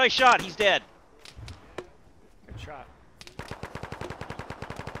 Nice shot. He's dead. Good shot.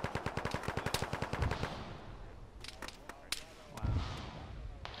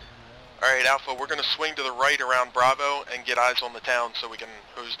 Alright, Alpha, we're gonna swing to the right around Bravo and get eyes on the town so we can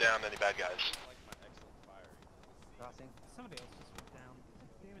hose down any bad guys. Crossing. Somebody else just went down.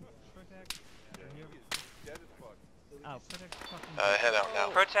 David, protect. Oh, protect fucking. Head out now.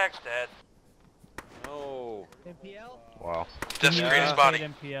 Protect's dead. Oh. MPL? Wow. Desecrate his body.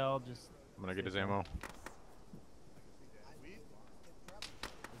 MPL, just. I'm gonna get his ammo.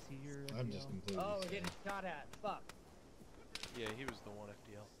 I'm just completely. Oh, we're getting shot at. Fuck. Yeah, he was the one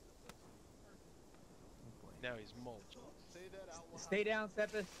FDL. Now he's mulched. Stay down,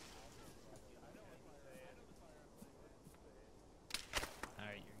 Sepis.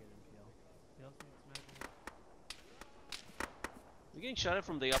 Alright, you're good, MPL. We're getting shot at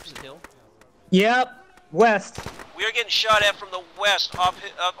from the opposite hill. Yep. West. We are getting shot at from the west,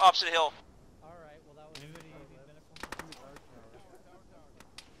 opposite hill. Alright, well that was...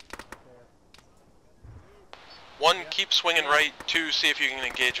 One, keep swinging right. 2, see if you can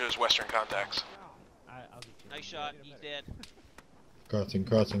engage those western contacts. Nice shot. He's dead. Crossing,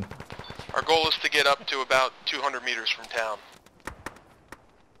 crossing. Our goal is to get up to about 200 meters from town.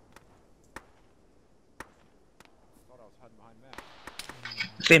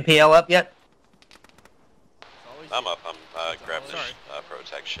 MPL up yet? I'm up. I'm grabbing this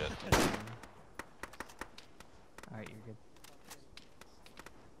protect shit. Alright, you're good.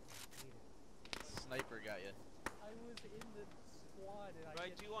 Sniper got you. I was in the squad and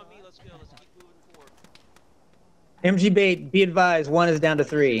right, 2 on me. Let's go. Let's keep moving forward. MG bait, be advised, 1 is down to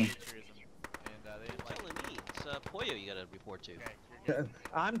 3. You're telling me. It's Pollo you gotta report to.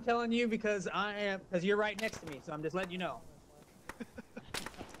 I'm telling you because you're right next to me, so I'm just letting you know.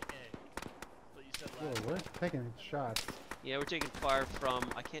 Whoa, we're taking shots. Yeah, we're taking fire from,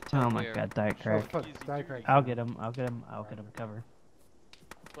 I can't tell Oh my where. god, Diet Crack. fuck, Diet Crack. I'll get him, I'll get him, I'll get him cover.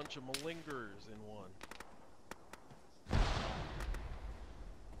 Bunch of malingerers in one.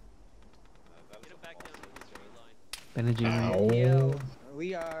 Benadine.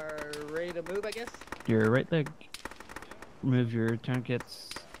 We are ready to move, I guess. Your right leg. Remove your tourniquets.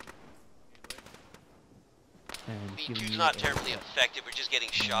 And give B2's me not a- terribly effective. We're just getting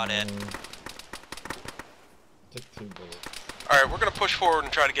shot at. Took 2 bullets. Alright, we're gonna push forward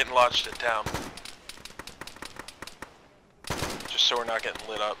and try to get lodged in town. Just so we're not getting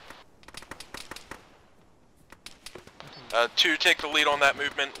lit up. 2, take the lead on that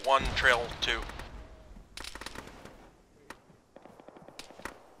movement. 1, trail 2.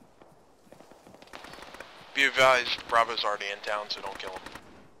 Be advised, Bravo's already in town, so don't kill him.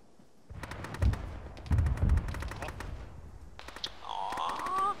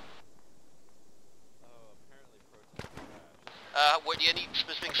 What do you need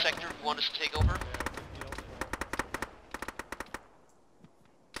specific sector you want us to take over?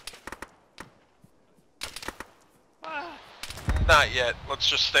 Not yet. Let's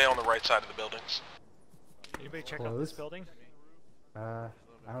just stay on the right side of the buildings. Anybody check out this building? I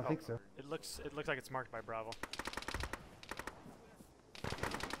don't think so. It looks like it's marked by Bravo.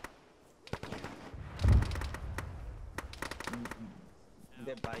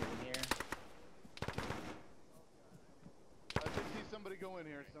 Dead bodies in here. I did see somebody go in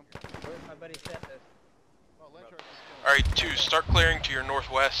here. Where's my buddy Seth? Alright, 2, start clearing to your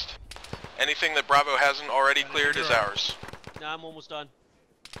northwest. Anything that Bravo hasn't already cleared is ours. Nah, I'm almost done.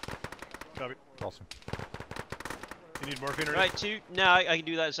 Copy. Awesome. You need morphine or Right, 2. Now I can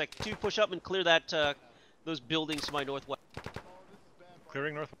do that in a sec. 2, push up and clear that those buildings to my northwest.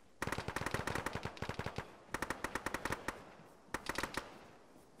 Clearing north.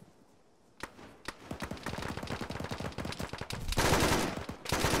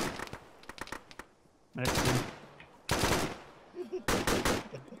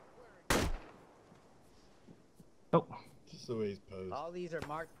 Oh. Just the way he's posed. All these are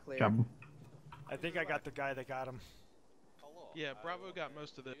marked clear. Job. I think I got the guy that got him. Yeah, Bravo got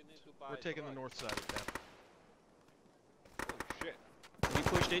most of it. We're taking the north side of town. Oh shit. Have you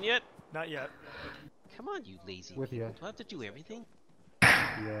pushed in yet? Not yet. Come on, you lazy. With you. Do I have to do everything?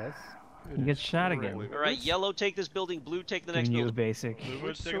 Yes. You get shot again. Alright, yellow take this building, blue take the next Giving you a building. basic.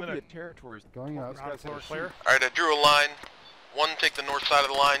 Which Soviet territories Going up. Ground floor clear. Alright, I drew a line. 1, take the north side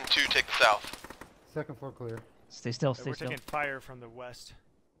of the line. 2, take the south. Second floor clear. Stay still, Hey, stay we're still. taking fire from the west.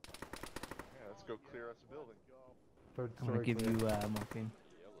 Yeah, let's go clear out the building. Third I'm gonna story give clear. you morphine.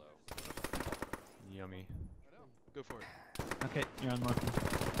 Yummy. Go for it. Okay, you're on morphine.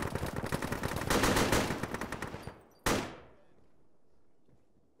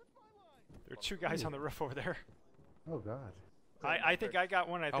 There are 2 guys on the roof over there. Oh god. I think I got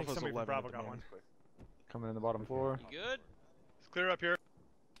one. I think Alpha's somebody from 11 Bravo at the got one. moment. Coming in the bottom floor. You good? It's clear up here.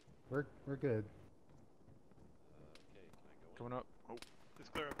 We're good. Coming up. Oh, it's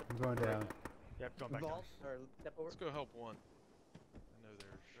clear up. I'm going down. Yep, going back down. Vault or step over. Let's go help 1. I know they're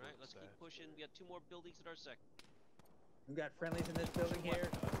short Alright, let's keep staffed. pushing. We got 2 more buildings in our sector. We've got friendlies in this building here.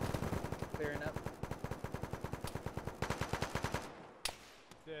 Clearing up.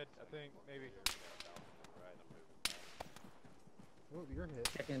 Dead, I think, maybe. Oh, you're hit.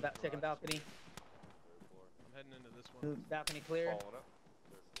 Second balcony. I'm heading into this one. Balcony clear. Following up.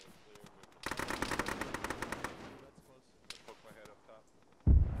 Poke my head up top.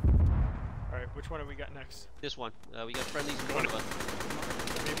 Alright, which one have we got next? This one. We got friendlies in front of us.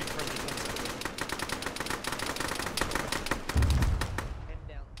 Maybe friendlies on the side. Heading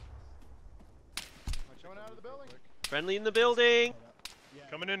down. Coming out of the building. Friendly in the building!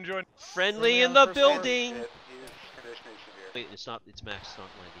 Coming in, join. Friendly in the building! Wait, it's not. It's Max. It's not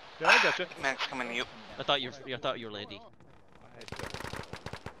Landy. Yeah, I gotcha. Max coming to you. I thought you were Landy.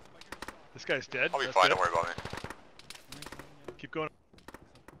 This guy's dead. I'll be That's fine, it. don't worry about me. Keep going.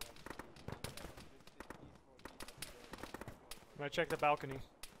 I'm gonna check the balcony.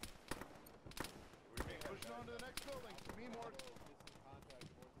 Pushing on to the next building. Me more.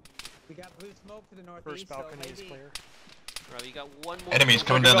 We got blue smoke to the northeast. First balcony so is maybe clear. Alright, we got 1 more. Enemies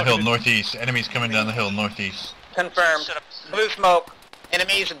coming down the hill northeast. Enemies coming down the hill northeast. Confirmed. Blue smoke.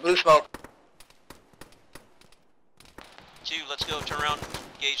 Enemies and blue smoke. 2, let's go. Turn around.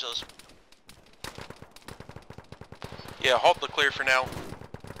 Engage those. Yeah, halt the clear for now.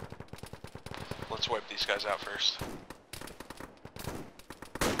 Let's wipe these guys out first.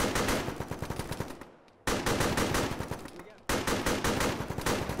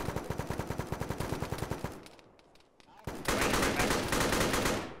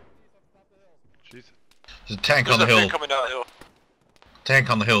 Jesus. There's a tank There's on the a thing hill. coming down the hill. Tank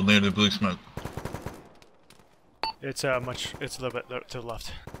on the hill near the blue smoke. It's a little bit to the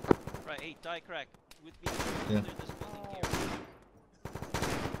left. Right, hey, die crack. With me. Yeah. Clear this building here.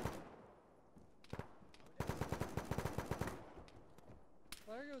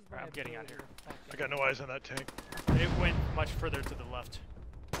 Alright, I'm getting out of here. I got no eyes on that tank. It went much further to the left.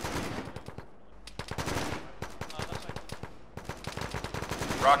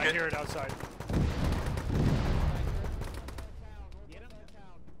 Rocket. I hear it outside.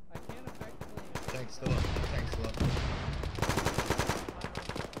 Tank's still up. Tank's still up.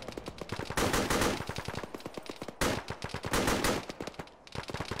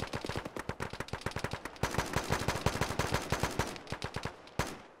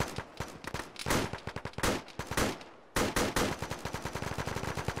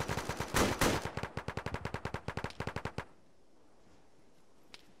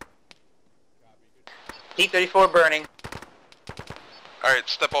 T-34 burning. Alright,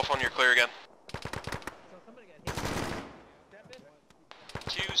 step off on your clear again.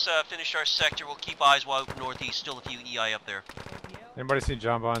 Two's finished our sector. We'll keep eyes wide open northeast. Still a few EI up there. Anybody see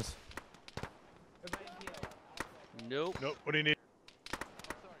John Bonds? Nope. Nope. What do you need?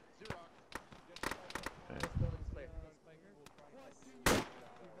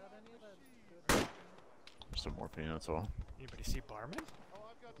 Some more peanuts, all. Anybody see Barman?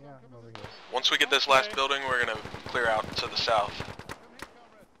 Yeah, I'm over here. Once we get this last building, we're gonna clear out to the south.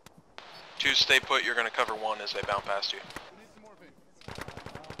 2 stay put, you're gonna cover 1 as they bound past you.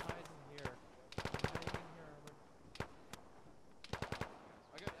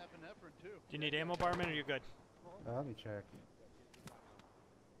 Do you need ammo, Barman, or you good? Let me check.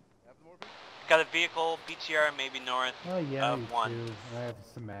 Got a vehicle, BTR, maybe north Oh yeah, of you 1. do. I have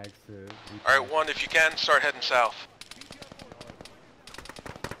some mags to. Alright, 1, if you can, start heading south.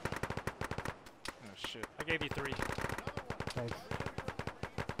 Oh shit. I gave you 3. Thanks.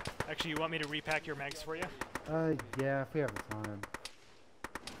 Actually, you want me to repack your mags for you? Yeah, if we have the time.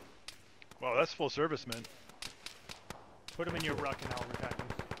 Wow, that's full service, man. Put them in your ruck and I'll repack them.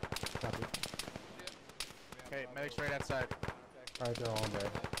 Copy. Okay, medic's right outside. Alright, they're all in there.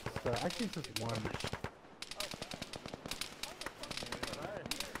 So actually, it's just one.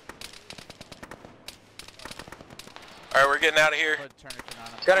 Alright, we're getting out of here.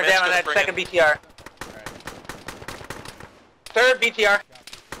 Gunner down on that second BTR. Third BTR.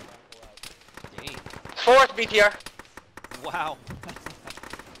 Dang. Fourth BTR. Wow.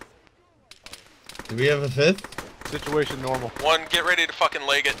 Do we have a 5th? Situation normal. 1, get ready to fucking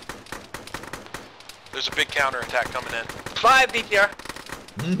leg it. There's a big counter attack coming in. 5 BTR.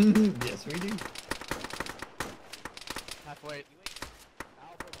 Yes, we do. Halfway.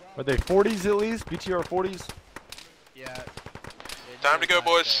 Are they 40s at least? BTR 40s? Yeah. Time to go,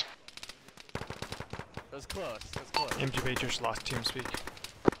 boys. That was close. That's close. MGB just lost TeamSpeak.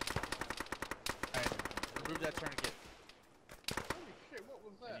 Alright, remove that tourniquet. Holy shit, what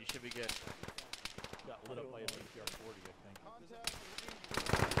was that? And you should be good. Got lit up by a BTR 40, I think.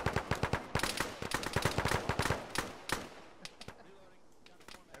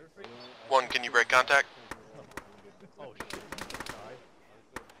 1, can you break contact? Oh shit.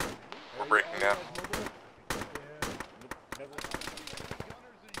 We're breaking now.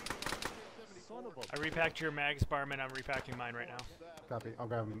 I repacked your mags, Barman. I'm repacking mine right now. Copy. I'll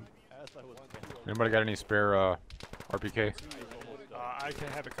grab them. Anybody got any spare RPK? I can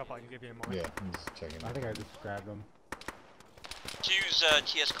have a couple. I can give you more. Yeah, I'm just checking. I think I just grabbed them. 2's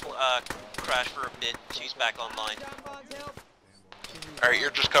TS crashed for a bit. She's back online. Alright,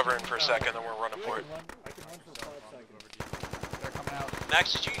 you're just covering for a second, then we're running for it. They're coming out.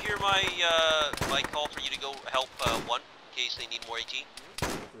 Max, did you hear my my call for you to go help 1 in case they need more AT?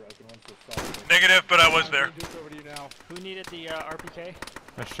 Negative, but I was there. Who needed the RPK?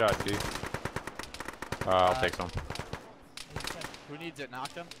 Nice shot, D. I'll take some. Who needs it?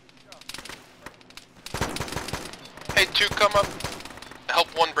 Knock them? Hey, 2, come up. Help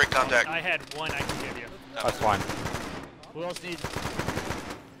 1 break contact. I had 1 I can give you. That's fine. Who else needs?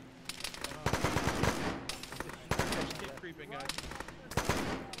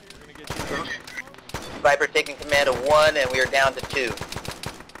 Viper taking command of 1, and we are down to 2.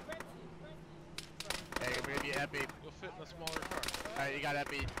 Hey, we're gonna be Epi. You'll fit in a smaller car. Alright, you got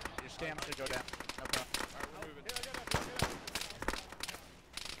Epi. Your stamina should go down. No problem.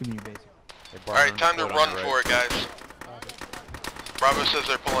 Give me your basic. Alright, time to run for it, guys. Bravo says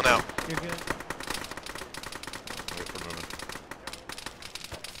they're pulling out. You're good. Wait for moving.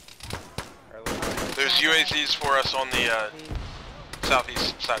 There's UAZs for us on the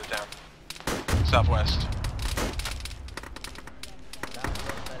southeast side of town. Southwest.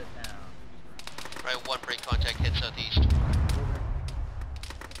 Right, 1 break contact, head southeast.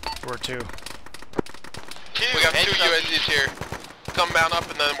 We're 2. We got 2 UAZs here. Come bound up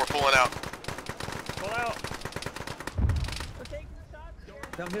and then we're pulling out. Pull out.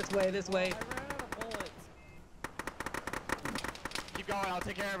 Come this way, this way. Keep going, I'll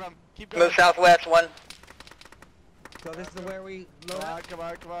take care of him. Keep going. Move southwest, 1. So this is where we load up? Come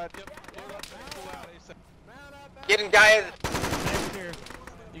on. Getting guys.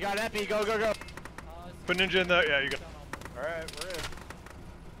 You got Epi, go. Put Ninja in there. Yeah, you got. Alright, we're in.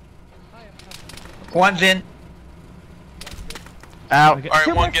 One's in. Out.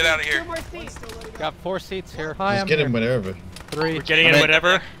 Alright, 1, get out of here. Got 4 seats here. Just get in whatever. 3. We're getting in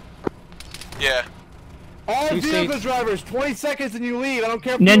whatever. Yeah. All 2 vehicle seats. drivers, 20 seconds and you leave. I don't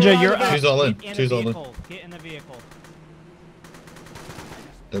care if Ninja, you're you're out. out. Choose all in. Get Choose the all in. vehicle. Get in the vehicle.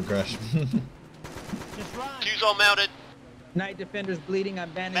 Don't crash. Just run. Q's all mounted. Night Defender's bleeding.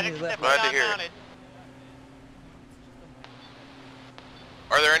 I'm bandaging his left. Glad to hear it.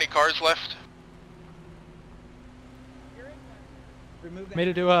 Are there any cars left? Remove that. Made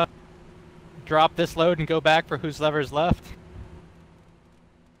to do a drop this load and go back for whose lever's left.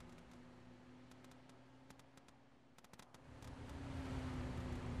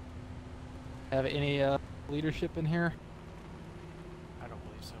 Have any leadership in here? I don't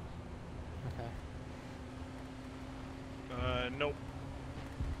believe so. Okay. Nope.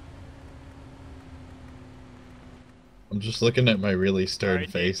 I'm just looking at my really stern Alright,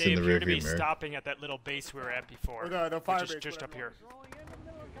 face they in the appear to be rearview mirror. stopping at that little base we were at before. No, fire which is base, just up here.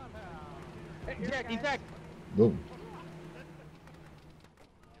 Eject. Whoa.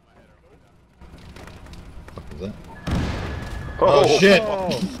 What was that? Oh, shit!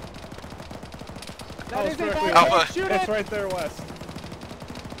 That is a Alpha. Shoot it! Right there, West.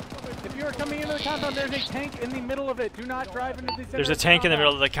 If you are coming into the compound, there's a tank in the middle of it. Do not drive into the center. There's a tank in the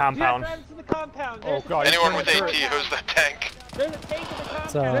middle of the compound. Do not drive into the compound. Oh god. Anyone with AT, who's the tank? There's a tank in the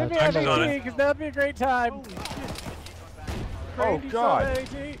compound. Maybe I'm AT, done. because that'd be a great time. Oh, God.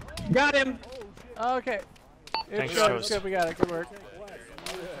 Got him. Okay. Thanks, It's good, Toast. it's good, we got it. Good work.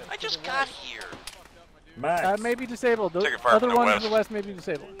 I just got here. Maybe disabled. The Taking fire other from the one to west. the west may be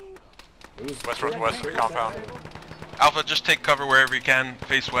disabled. West compound. Alpha, just take cover wherever you can.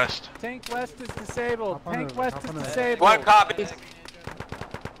 Face west. Tank west is disabled. Tank west is disabled. 1 copy.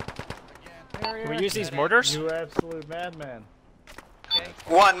 Can we use these mortars? You absolute madman.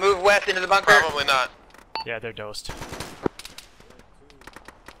 1, move west into the bunker. Probably not. Yeah, they're dosed.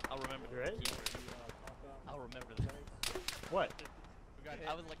 I'll remember this. I'll remember this. What?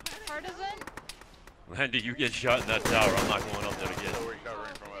 I was like, Partisan? Landy, you get shot in that tower. I'm not going up there again.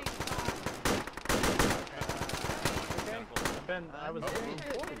 Ben, I was moving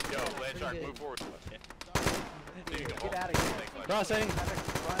forward. Yo, Landshark, move forward. Get out of here. Crossing.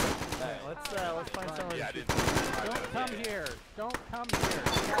 Let's find someone. Yeah, I did. Don't come here. Don't come here.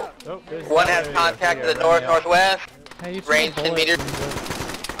 Oh, there's 1 has contact to the north-northwest. Hey, you Range 10 meters.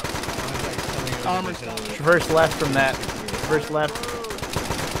 Traverse left from that. Traverse left.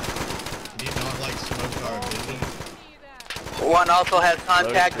 Do you not like smoke our vision? 1 also has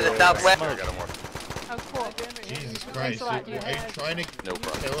contact to the southwest. I got him more. Oh, cool. Jesus Christ, are you trying to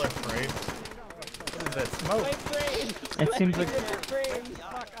kill our frame? What is that smoke? It seems like. Hey,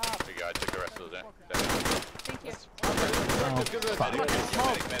 guy, take the rest of those in. Thank you.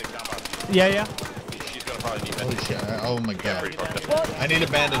 Yeah. She's gonna probably need Holy shit, oh my god. Well, I need a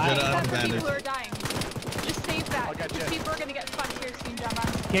bandage, I don't have a people bandage. who are dying. Just save that. These people are gonna get fucked here soon,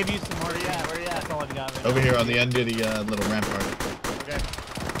 Jumba. Gave you some more. Yeah, where you at? That's all I've got. Over here on the end of the little rampart. Okay.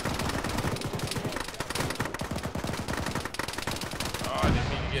 Oh, I didn't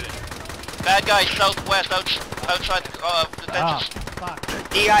mean to get it. Bad guy southwest, outside the detention. Fuck.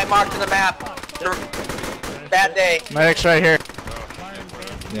 EI marked on the map. Bad day. Medic's right here.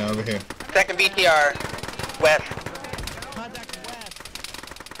 Yeah, over here. 2nd BTR. West.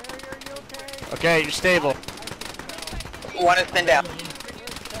 Okay, you're stable. 1 is pinned down.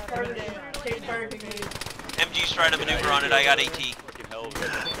 MG's trying to maneuver on it, I got AT.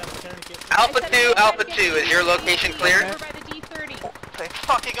 Alpha 2, is your location clear? Over by the D30. They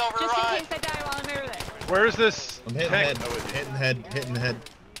fucking Just in override. case I die while I'm over there. Where is this? I'm hitting tank? head, hitting head.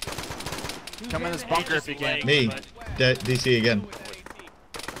 Come in this bunker if you can. Me, DC again.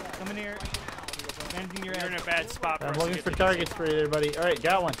 Come in here. Managing your You're in a bad spot. I'm looking for targets for you there, buddy. Alright,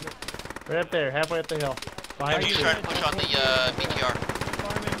 got one. Right up there, halfway up the hill. Behind MG's you. trying to push on the BTR.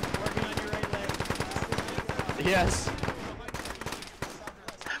 Working on your right leg. Yes.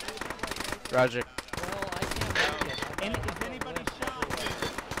 Roger.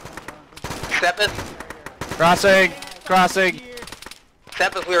 Sepus? Crossing.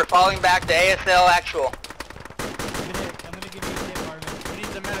 Sepus, we are falling back to ASL actual. I'm gonna give you a tip, Armin. We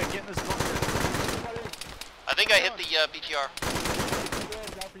need the medic. Get in this bunker. I think I hit the BTR.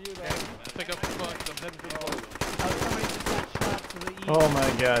 Pick up the bunch. I'm heading for the boat. Somebody just got shot to the east. Oh my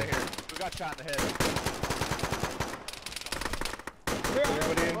god. We got shot in the head.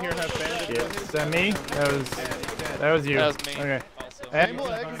 Anybody in here have bandages? Yeah. Is that me? That was you. That was me. Okay. Same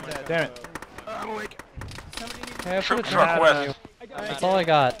Hey, damn it. I'm awake. Hey, I put a Troops chat northwest. on you. That's all I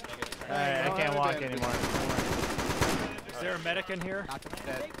got. Alright, I can't walk anymore. Is there a medic in here? He's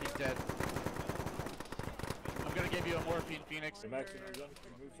dead. He's dead. I'm gonna give you a morphine, Phoenix.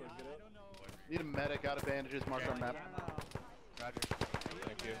 Need a medic out of bandages, mark our map. Roger.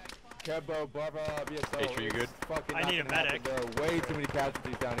 Thank you. Kebo, Barbara, BSO. H, are you good? I need a medic. There are way too many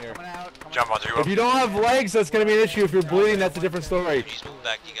casualties down here. Jump on 0. If you don't have legs, that's gonna be an issue. If you're bleeding, that's a different story. Please move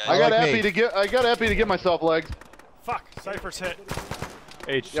back, you guys. I got Epi to get myself legs. Fuck, Cypher's hit.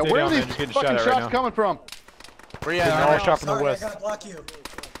 H, Yeah, stay where are down, man. these You're getting fucking shot at shots right now. coming from? Where you at? All shot from the west. I gotta block you.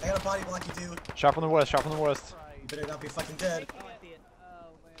 I gotta body block you too. Shot from the west. Shot from the west. You better not be fucking dead.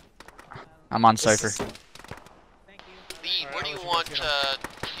 I'm on Cypher. Lee, where do you want to...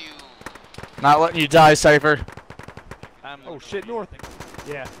 Not letting you die, Cypher. Oh shit, north.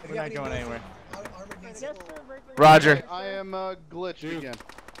 Yeah, we're not going anywhere. Roger. I am glitched again.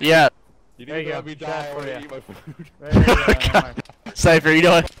 Yeah. There you go. Shot for you. Cypher, you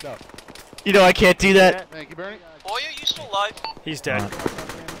know what? No. You know I can't do that. Thank you, Bernie. Boy, are you still alive? He's dead.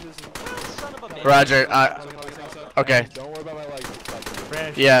 Roger. Okay. Don't worry about my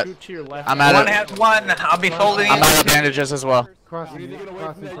legs. Yeah. I'm out One of. has one. I'll be folding I'm it. out of bandages as well.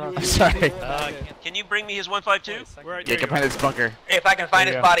 Sorry. Can you bring me his 152? Yeah, get behind this bunker. If I can find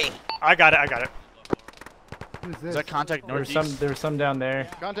his body. I got it, I got it. Is that contact northeast? There's some down there.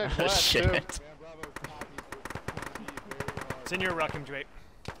 Contact west, too. It's in your welcome, Drake.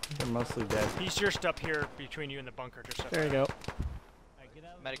 They're mostly dead. He's just up here between you and the bunker. Just up There you go.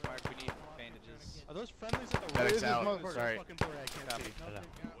 Medic mark, we need bandages. Are those friendlies at the Medic's out. Sorry.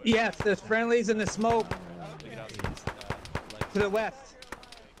 Yes, there's friendlies in the smoke. To the west.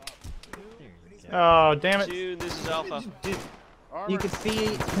 Oh, damn it. Dude, this is Alpha. You can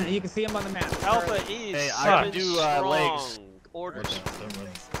see him on the map. Alpha is Hey, I can do strong. legs. Orders.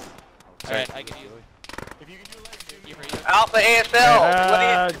 Alright. I give you. If you can do legs, dude. Alpha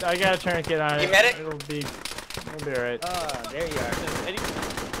ASL. I got a tourniquet on it. You medic? It'll be alright. There you are.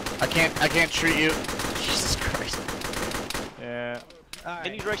 I can't treat you. Jesus Christ. Yeah.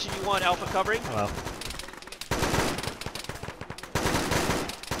 Any direction you want, Alpha covering? Hello.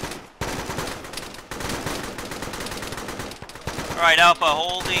 Alright, Alpha,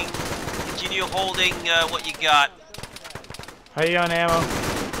 holding. Continue holding what you got. How you on ammo?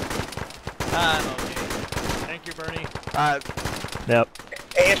 I'm okay. Thank you, Bernie. Yep.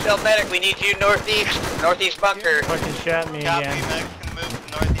 ASL medic, we need you northeast bunker. Fucking shot me again. Medic can move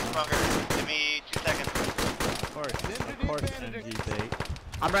to northeast bunker. Give me 2 seconds. Of course, MG bait.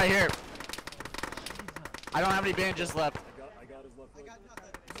 I'm right here. I don't have any bandages left.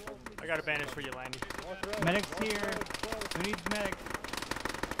 I got a bandage for you, Landy. Medic's here. Who needs medic?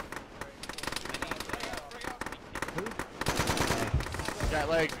 Got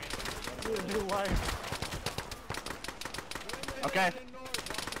leg. Okay.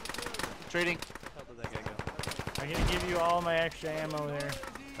 Trading. I'm gonna give you all my extra ammo there.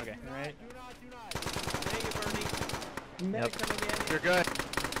 Okay. Alright. Yep. You're good.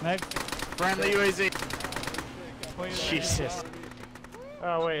 Next. Friendly UAZ. Jesus.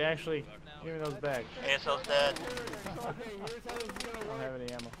 Oh wait, actually, give me those back. ASL's dead. I don't have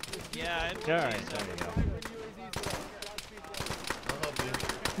any ammo. Yeah, it's Alright, there you go.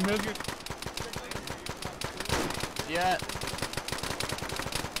 Move your... Yeah.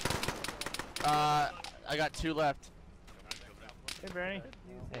 I got 2 left. Hey Bernie.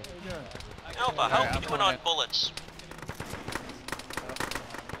 Hey. How you doing? Alpha, how are you doing on bullets?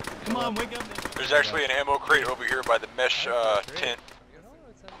 Come on, wake up. There's actually an ammo crate over here by the mesh tent.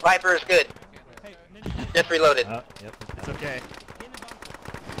 Viper is good. Just reloaded. Yep. It's okay.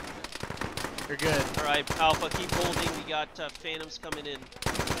 You're good. Alright, Alpha, keep holding. We got phantoms coming in.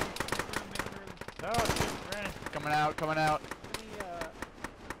 Oh, shit, Bernie. Coming out, coming out.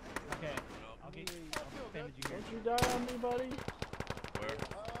 Okay. I'll get bandage you here. Don't you die on me, buddy.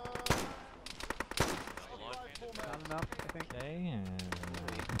 Not enough, I think. Okay.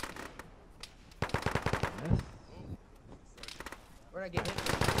 Where'd I get hit?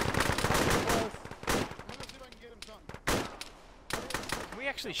 Can we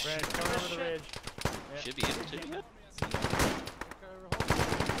actually shoot Brad, come this over the shit? ridge. Should be able to. Good.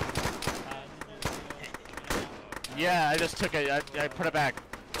 Yeah, I just took it. I put it back.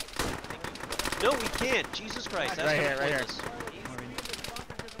 No, we can't. Jesus Christ. That's Right gonna here, right here. point us.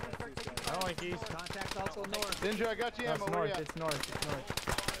 I don't like these. Contact's also north. Ginger, I got you ammo. It's north, it's north, it's north.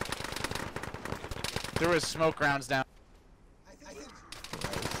 There was smoke rounds down.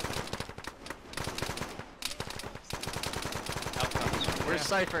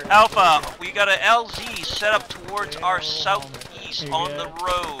 Cypher. Alpha, we got a LZ set up towards our southeast on the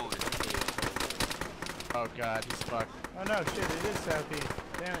road. Oh god, he's fucked. Oh no, shit, it is southeast.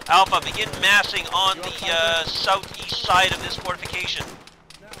 Damn it. Alpha, begin massing on the southeast side of this fortification.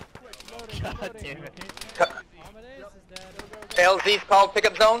 God damn it. LZ's called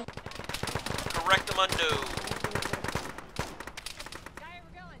pickup zone. Correctamundo.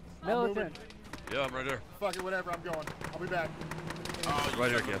 Militant. Yeah, I'm right there. Fuck it, whatever, I'm going. I'll be back. Right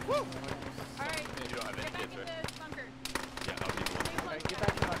here, Kev.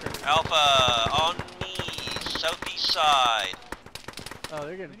 Alpha, on me, southeast side. Oh,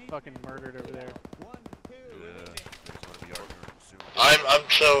 they're getting fucking murdered over there. I'm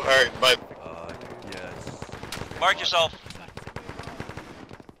so hurt, but yes. Mark yourself.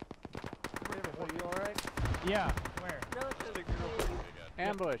 You alright? Yeah, where?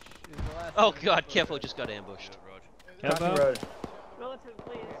 Ambush is the last. Oh god, Kevo just got ambushed. Kevo? Road.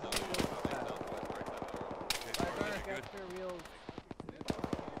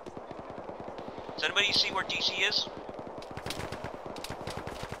 Does anybody see where DC is?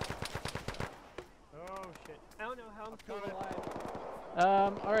 Oh shit. I don't know how I'm still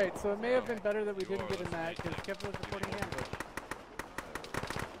alive. Alright, so it may have been better that we didn't get in that, because Kev was reporting ambush.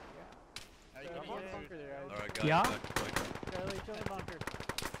 Alright, guys. Yeah? Charlie, kill the bunker.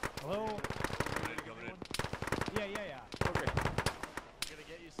 Hello? Coming in. Yeah. Okay. I'm gonna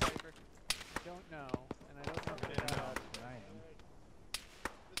get you, Cypher. Don't know, and I don't know if it's out. I am.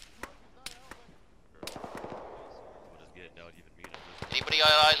 What is getting out even mean on this? Anybody got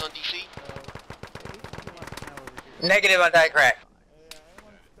eyes on DC? Negative on die crack.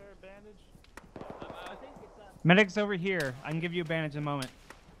 Medic's over here. I can give you a bandage in a moment.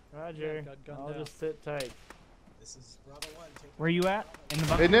 Roger. I'll just sit tight. This is Bravo 1. Where you at? In the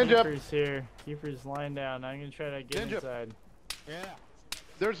bunker? Hey, Ninja. Keeper's here. Keeper's lying down. I'm gonna try to get Ninja. inside. Yeah.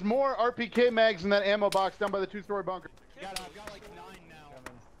 There's more RPK mags in that ammo box down by the 2-story bunker. I've got like 9 now.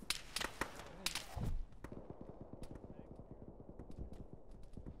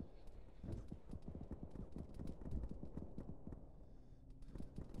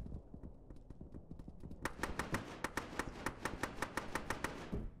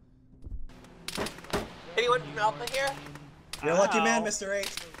 Anyone from Alpha here? You're a lucky man, Mr.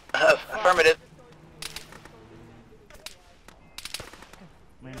 H. Affirmative.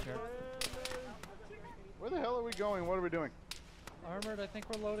 Where the hell are we going? What are we doing? Armored, I think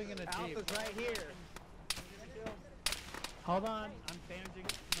we're loading in a Jeep. Alpha's right here. Hold on. I'm bandaging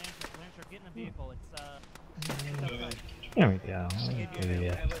Lancer. Get in the vehicle. It's There we go.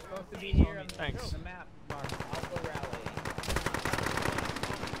 We're supposed to be here on Thanks. the map. Alpha rally.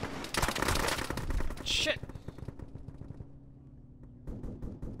 Shit!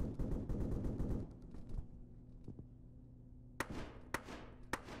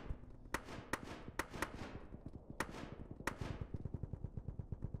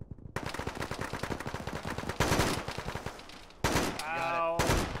 Ow.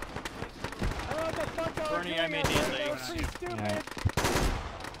 Bernie, I made these things. Stupid.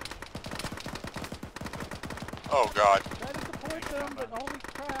 oh god. Try to support them, but holy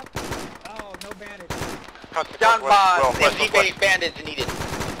crap. Oh, no bandage. John Bond, west, MG-based bandage needed.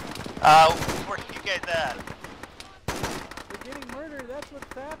 Where you guys at? We're getting murdered, that's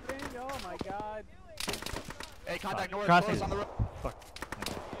what's happening. Oh my god. Hey, contact north, Crossing. close on the road. Fuck.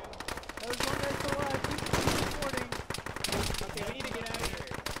 There's one guy still alive. Keep reporting. Okay, we need to get out of here.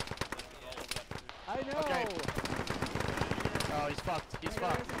 I know. Okay. Oh, he's fucked. He's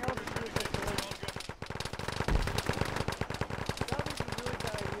fucked. Everything else is really good.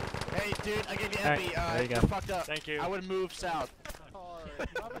 Hey, dude, I gave you Alright, MP. there you go. You're fucked up. Thank you. I would move south.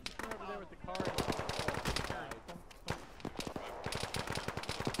 Robert's over there with the car.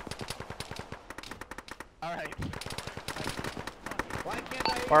 Alright. Why can't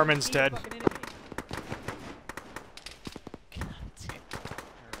I? Barman's see dead. fucking enemy?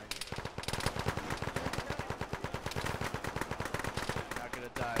 Not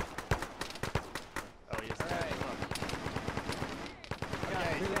gonna die. Oh, he is dead.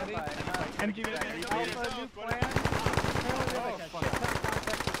 Okay. MG Alpha, new plan.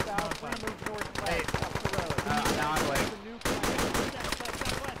 Hey. Now I'm late.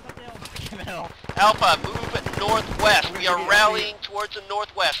 Alpha, move northwest. We are rallying towards the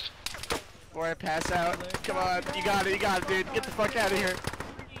northwest. Before I pass out. Come on. You got it, dude. Get the fuck out of here.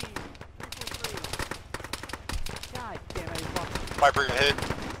 God damn it, fuck. Viper hit.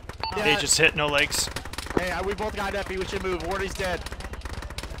 They just hit, no legs. Hey, we both got FP. We should move. Wardy's dead.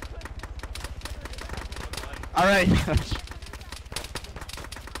 Alright.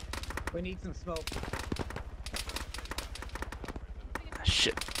 We need some smoke.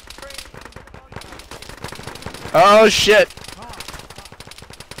 shit. Oh shit. Put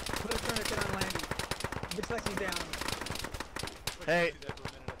a tourniquet on Landy. Looks like he's down. Hey.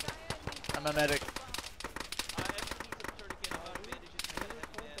 I'm a medic.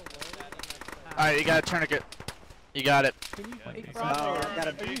 Alright, you got a tourniquet. You got it. Got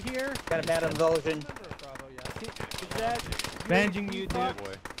a bad avulsion. Bandaging you, dude.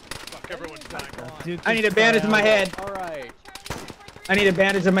 Fuck, everyone's dying. I need a bandage on my head. Alright. I need a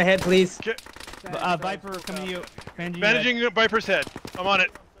bandage on my head, please. Viper, coming to you. Bandaging Viper's head. I'm on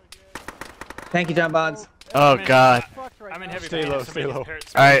it. Thank you, John Bonds. Oh god. I'm in heavy Stay pain. low, stay low.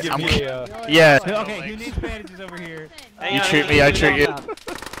 Alright, Give I'm. me Yeah. Okay, who needs bandages over here? You treat me, I treat you.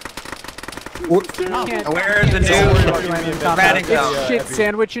 Where is the new batting zone? It's shit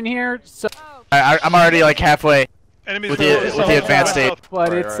sandwich in here, so I'm already like halfway with the advanced state.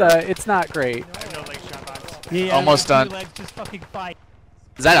 but it's not great. Yeah, Almost done. Just fucking fight.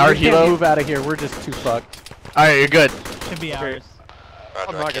 Is that our We can't helo? move out of here. We're just too fucked. Alright, you're good. Should be ours.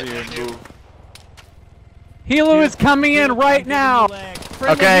 I'm not gonna even move. Hilo is coming in right now.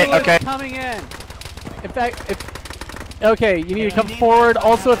 Okay, Hilo okay. is coming in. In fact, okay, you need to come forward.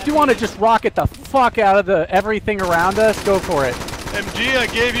 Also, if you want to just rocket the fuck out of everything around us, go for it. MG,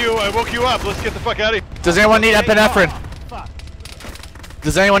 I woke you up. Let's get the fuck out of here. Does anyone need epinephrine?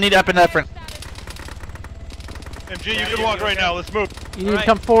 Does anyone need epinephrine? MG, you can walk right now. Let's move. You need to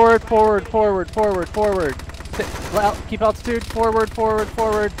come forward, forward, forward, forward, forward. Well, keep altitude. Forward, forward,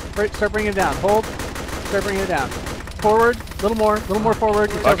 forward. Start bringing it down. Hold. Start bringing it down. Forward. A little more forward.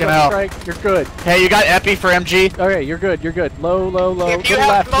 You're Fucking hell. strike. You're good. Hey, you got epi for MG? Okay, you're good. You're good. Low, low, low. If you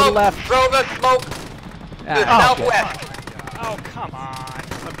Little have left. Little smoke, left. throw the smoke to the southwest. Oh, come on.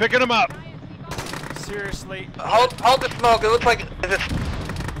 I'm picking him up. Seriously. Hold the smoke. It looks like is it?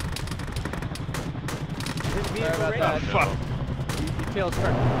 Fuck. You feel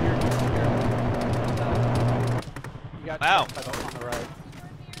start. You got Wow. on the right.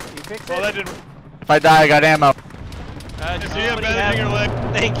 You fix Well, it? that didn't. If I die, I got ammo. So you have bandaging your leg.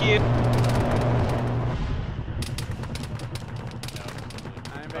 Thank you.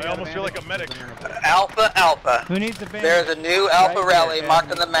 I almost feel like a medic. Alpha, Alpha. Who needs a bandage? There's a new Alpha Right rally here,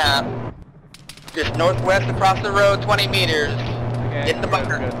 marked on the map. Just northwest across the road, 20 meters. Okay, Get in the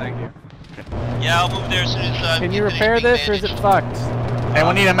bunker. Good, thank you. Yeah, I'll move there as soon as. Can you repair this, or is it fucked? Hey,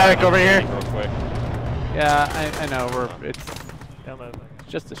 we need a medic over here. Real quick. Yeah, I know. It's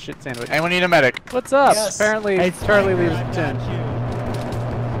just a shit sandwich. Anyone need a medic? What's up? Yes. Apparently, Hey, Charlie Spiker, leaves I the got tin. you.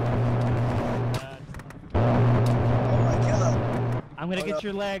 Oh my god. I'm gonna get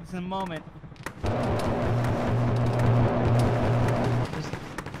your legs in a moment.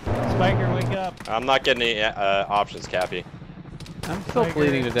 Spiker, wake up. I'm not getting any options, Cappy. I'm still Spiker.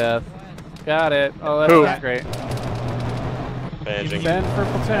 bleeding to death. Got it. Oh, Who? that's great. Bandaging. Send for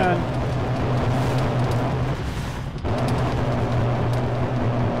platoon.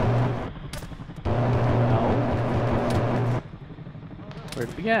 Where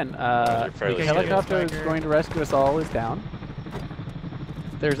to begin? You're fairly The stable. helicopter is going to rescue us all is down.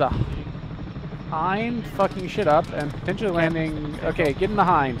 There's a hind fucking shit up and potentially landing. Okay, get in the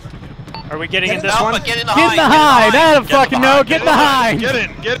hind. Are we getting in this Alpha, one? get in the Get in the hind! I don't fucking know. Get in the hind! Get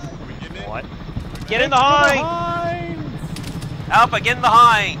in. Get. What? Get in the hind. Alpha, get in the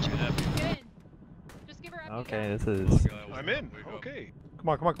hind. Okay, this is. I'm in. Okay. Come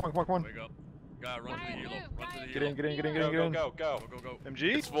on, come on, come on, come on, come on. Gotta run to the helo. Run to the Get in, get in, get in, get in, get in. Go.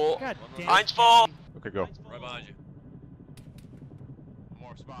 MG. It's full. God damn. Hind's full. Okay, go. Right behind you.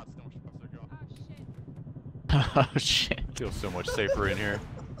 More spots. Oh shit. Feels so much safer in here.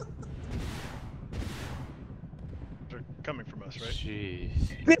 They're coming from us, right?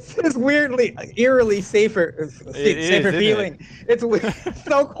 Jeez. This is weirdly, eerily safer. Safer isn't feeling. It's weird. It's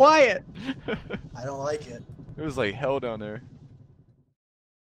so quiet. I don't like it. It was like hell down there.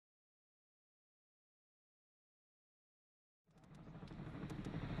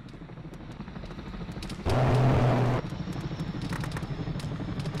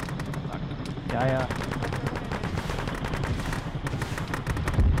 Yeah.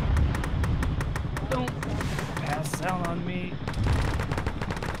 Don't pass out on me.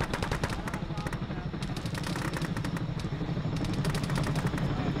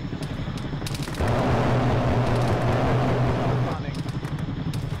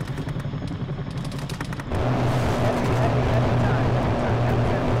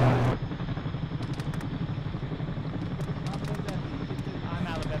 I'm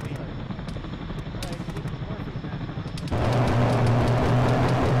out of epi.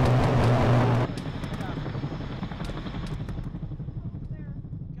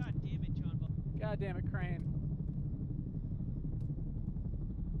 God damn it, Crane.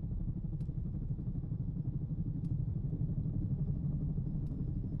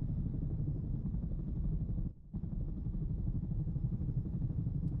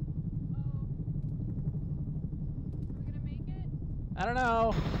 I don't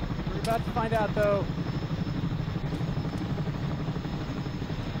know. We're about to find out, though.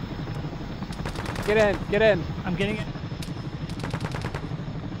 Get in, get in. I'm getting it.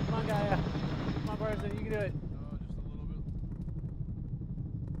 Come on, Gaia. Come on, Barzan, you can do it.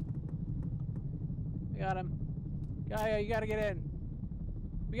 We got him. Gaia, you gotta get in.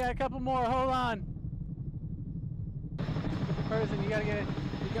 We got a couple more, hold on. Barzan, you gotta get in.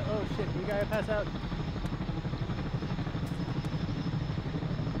 Oh shit, we gotta pass out.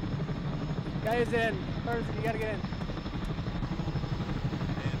 Gaia's in. Barzan, you gotta get in.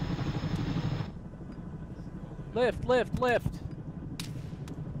 Lift, lift, lift.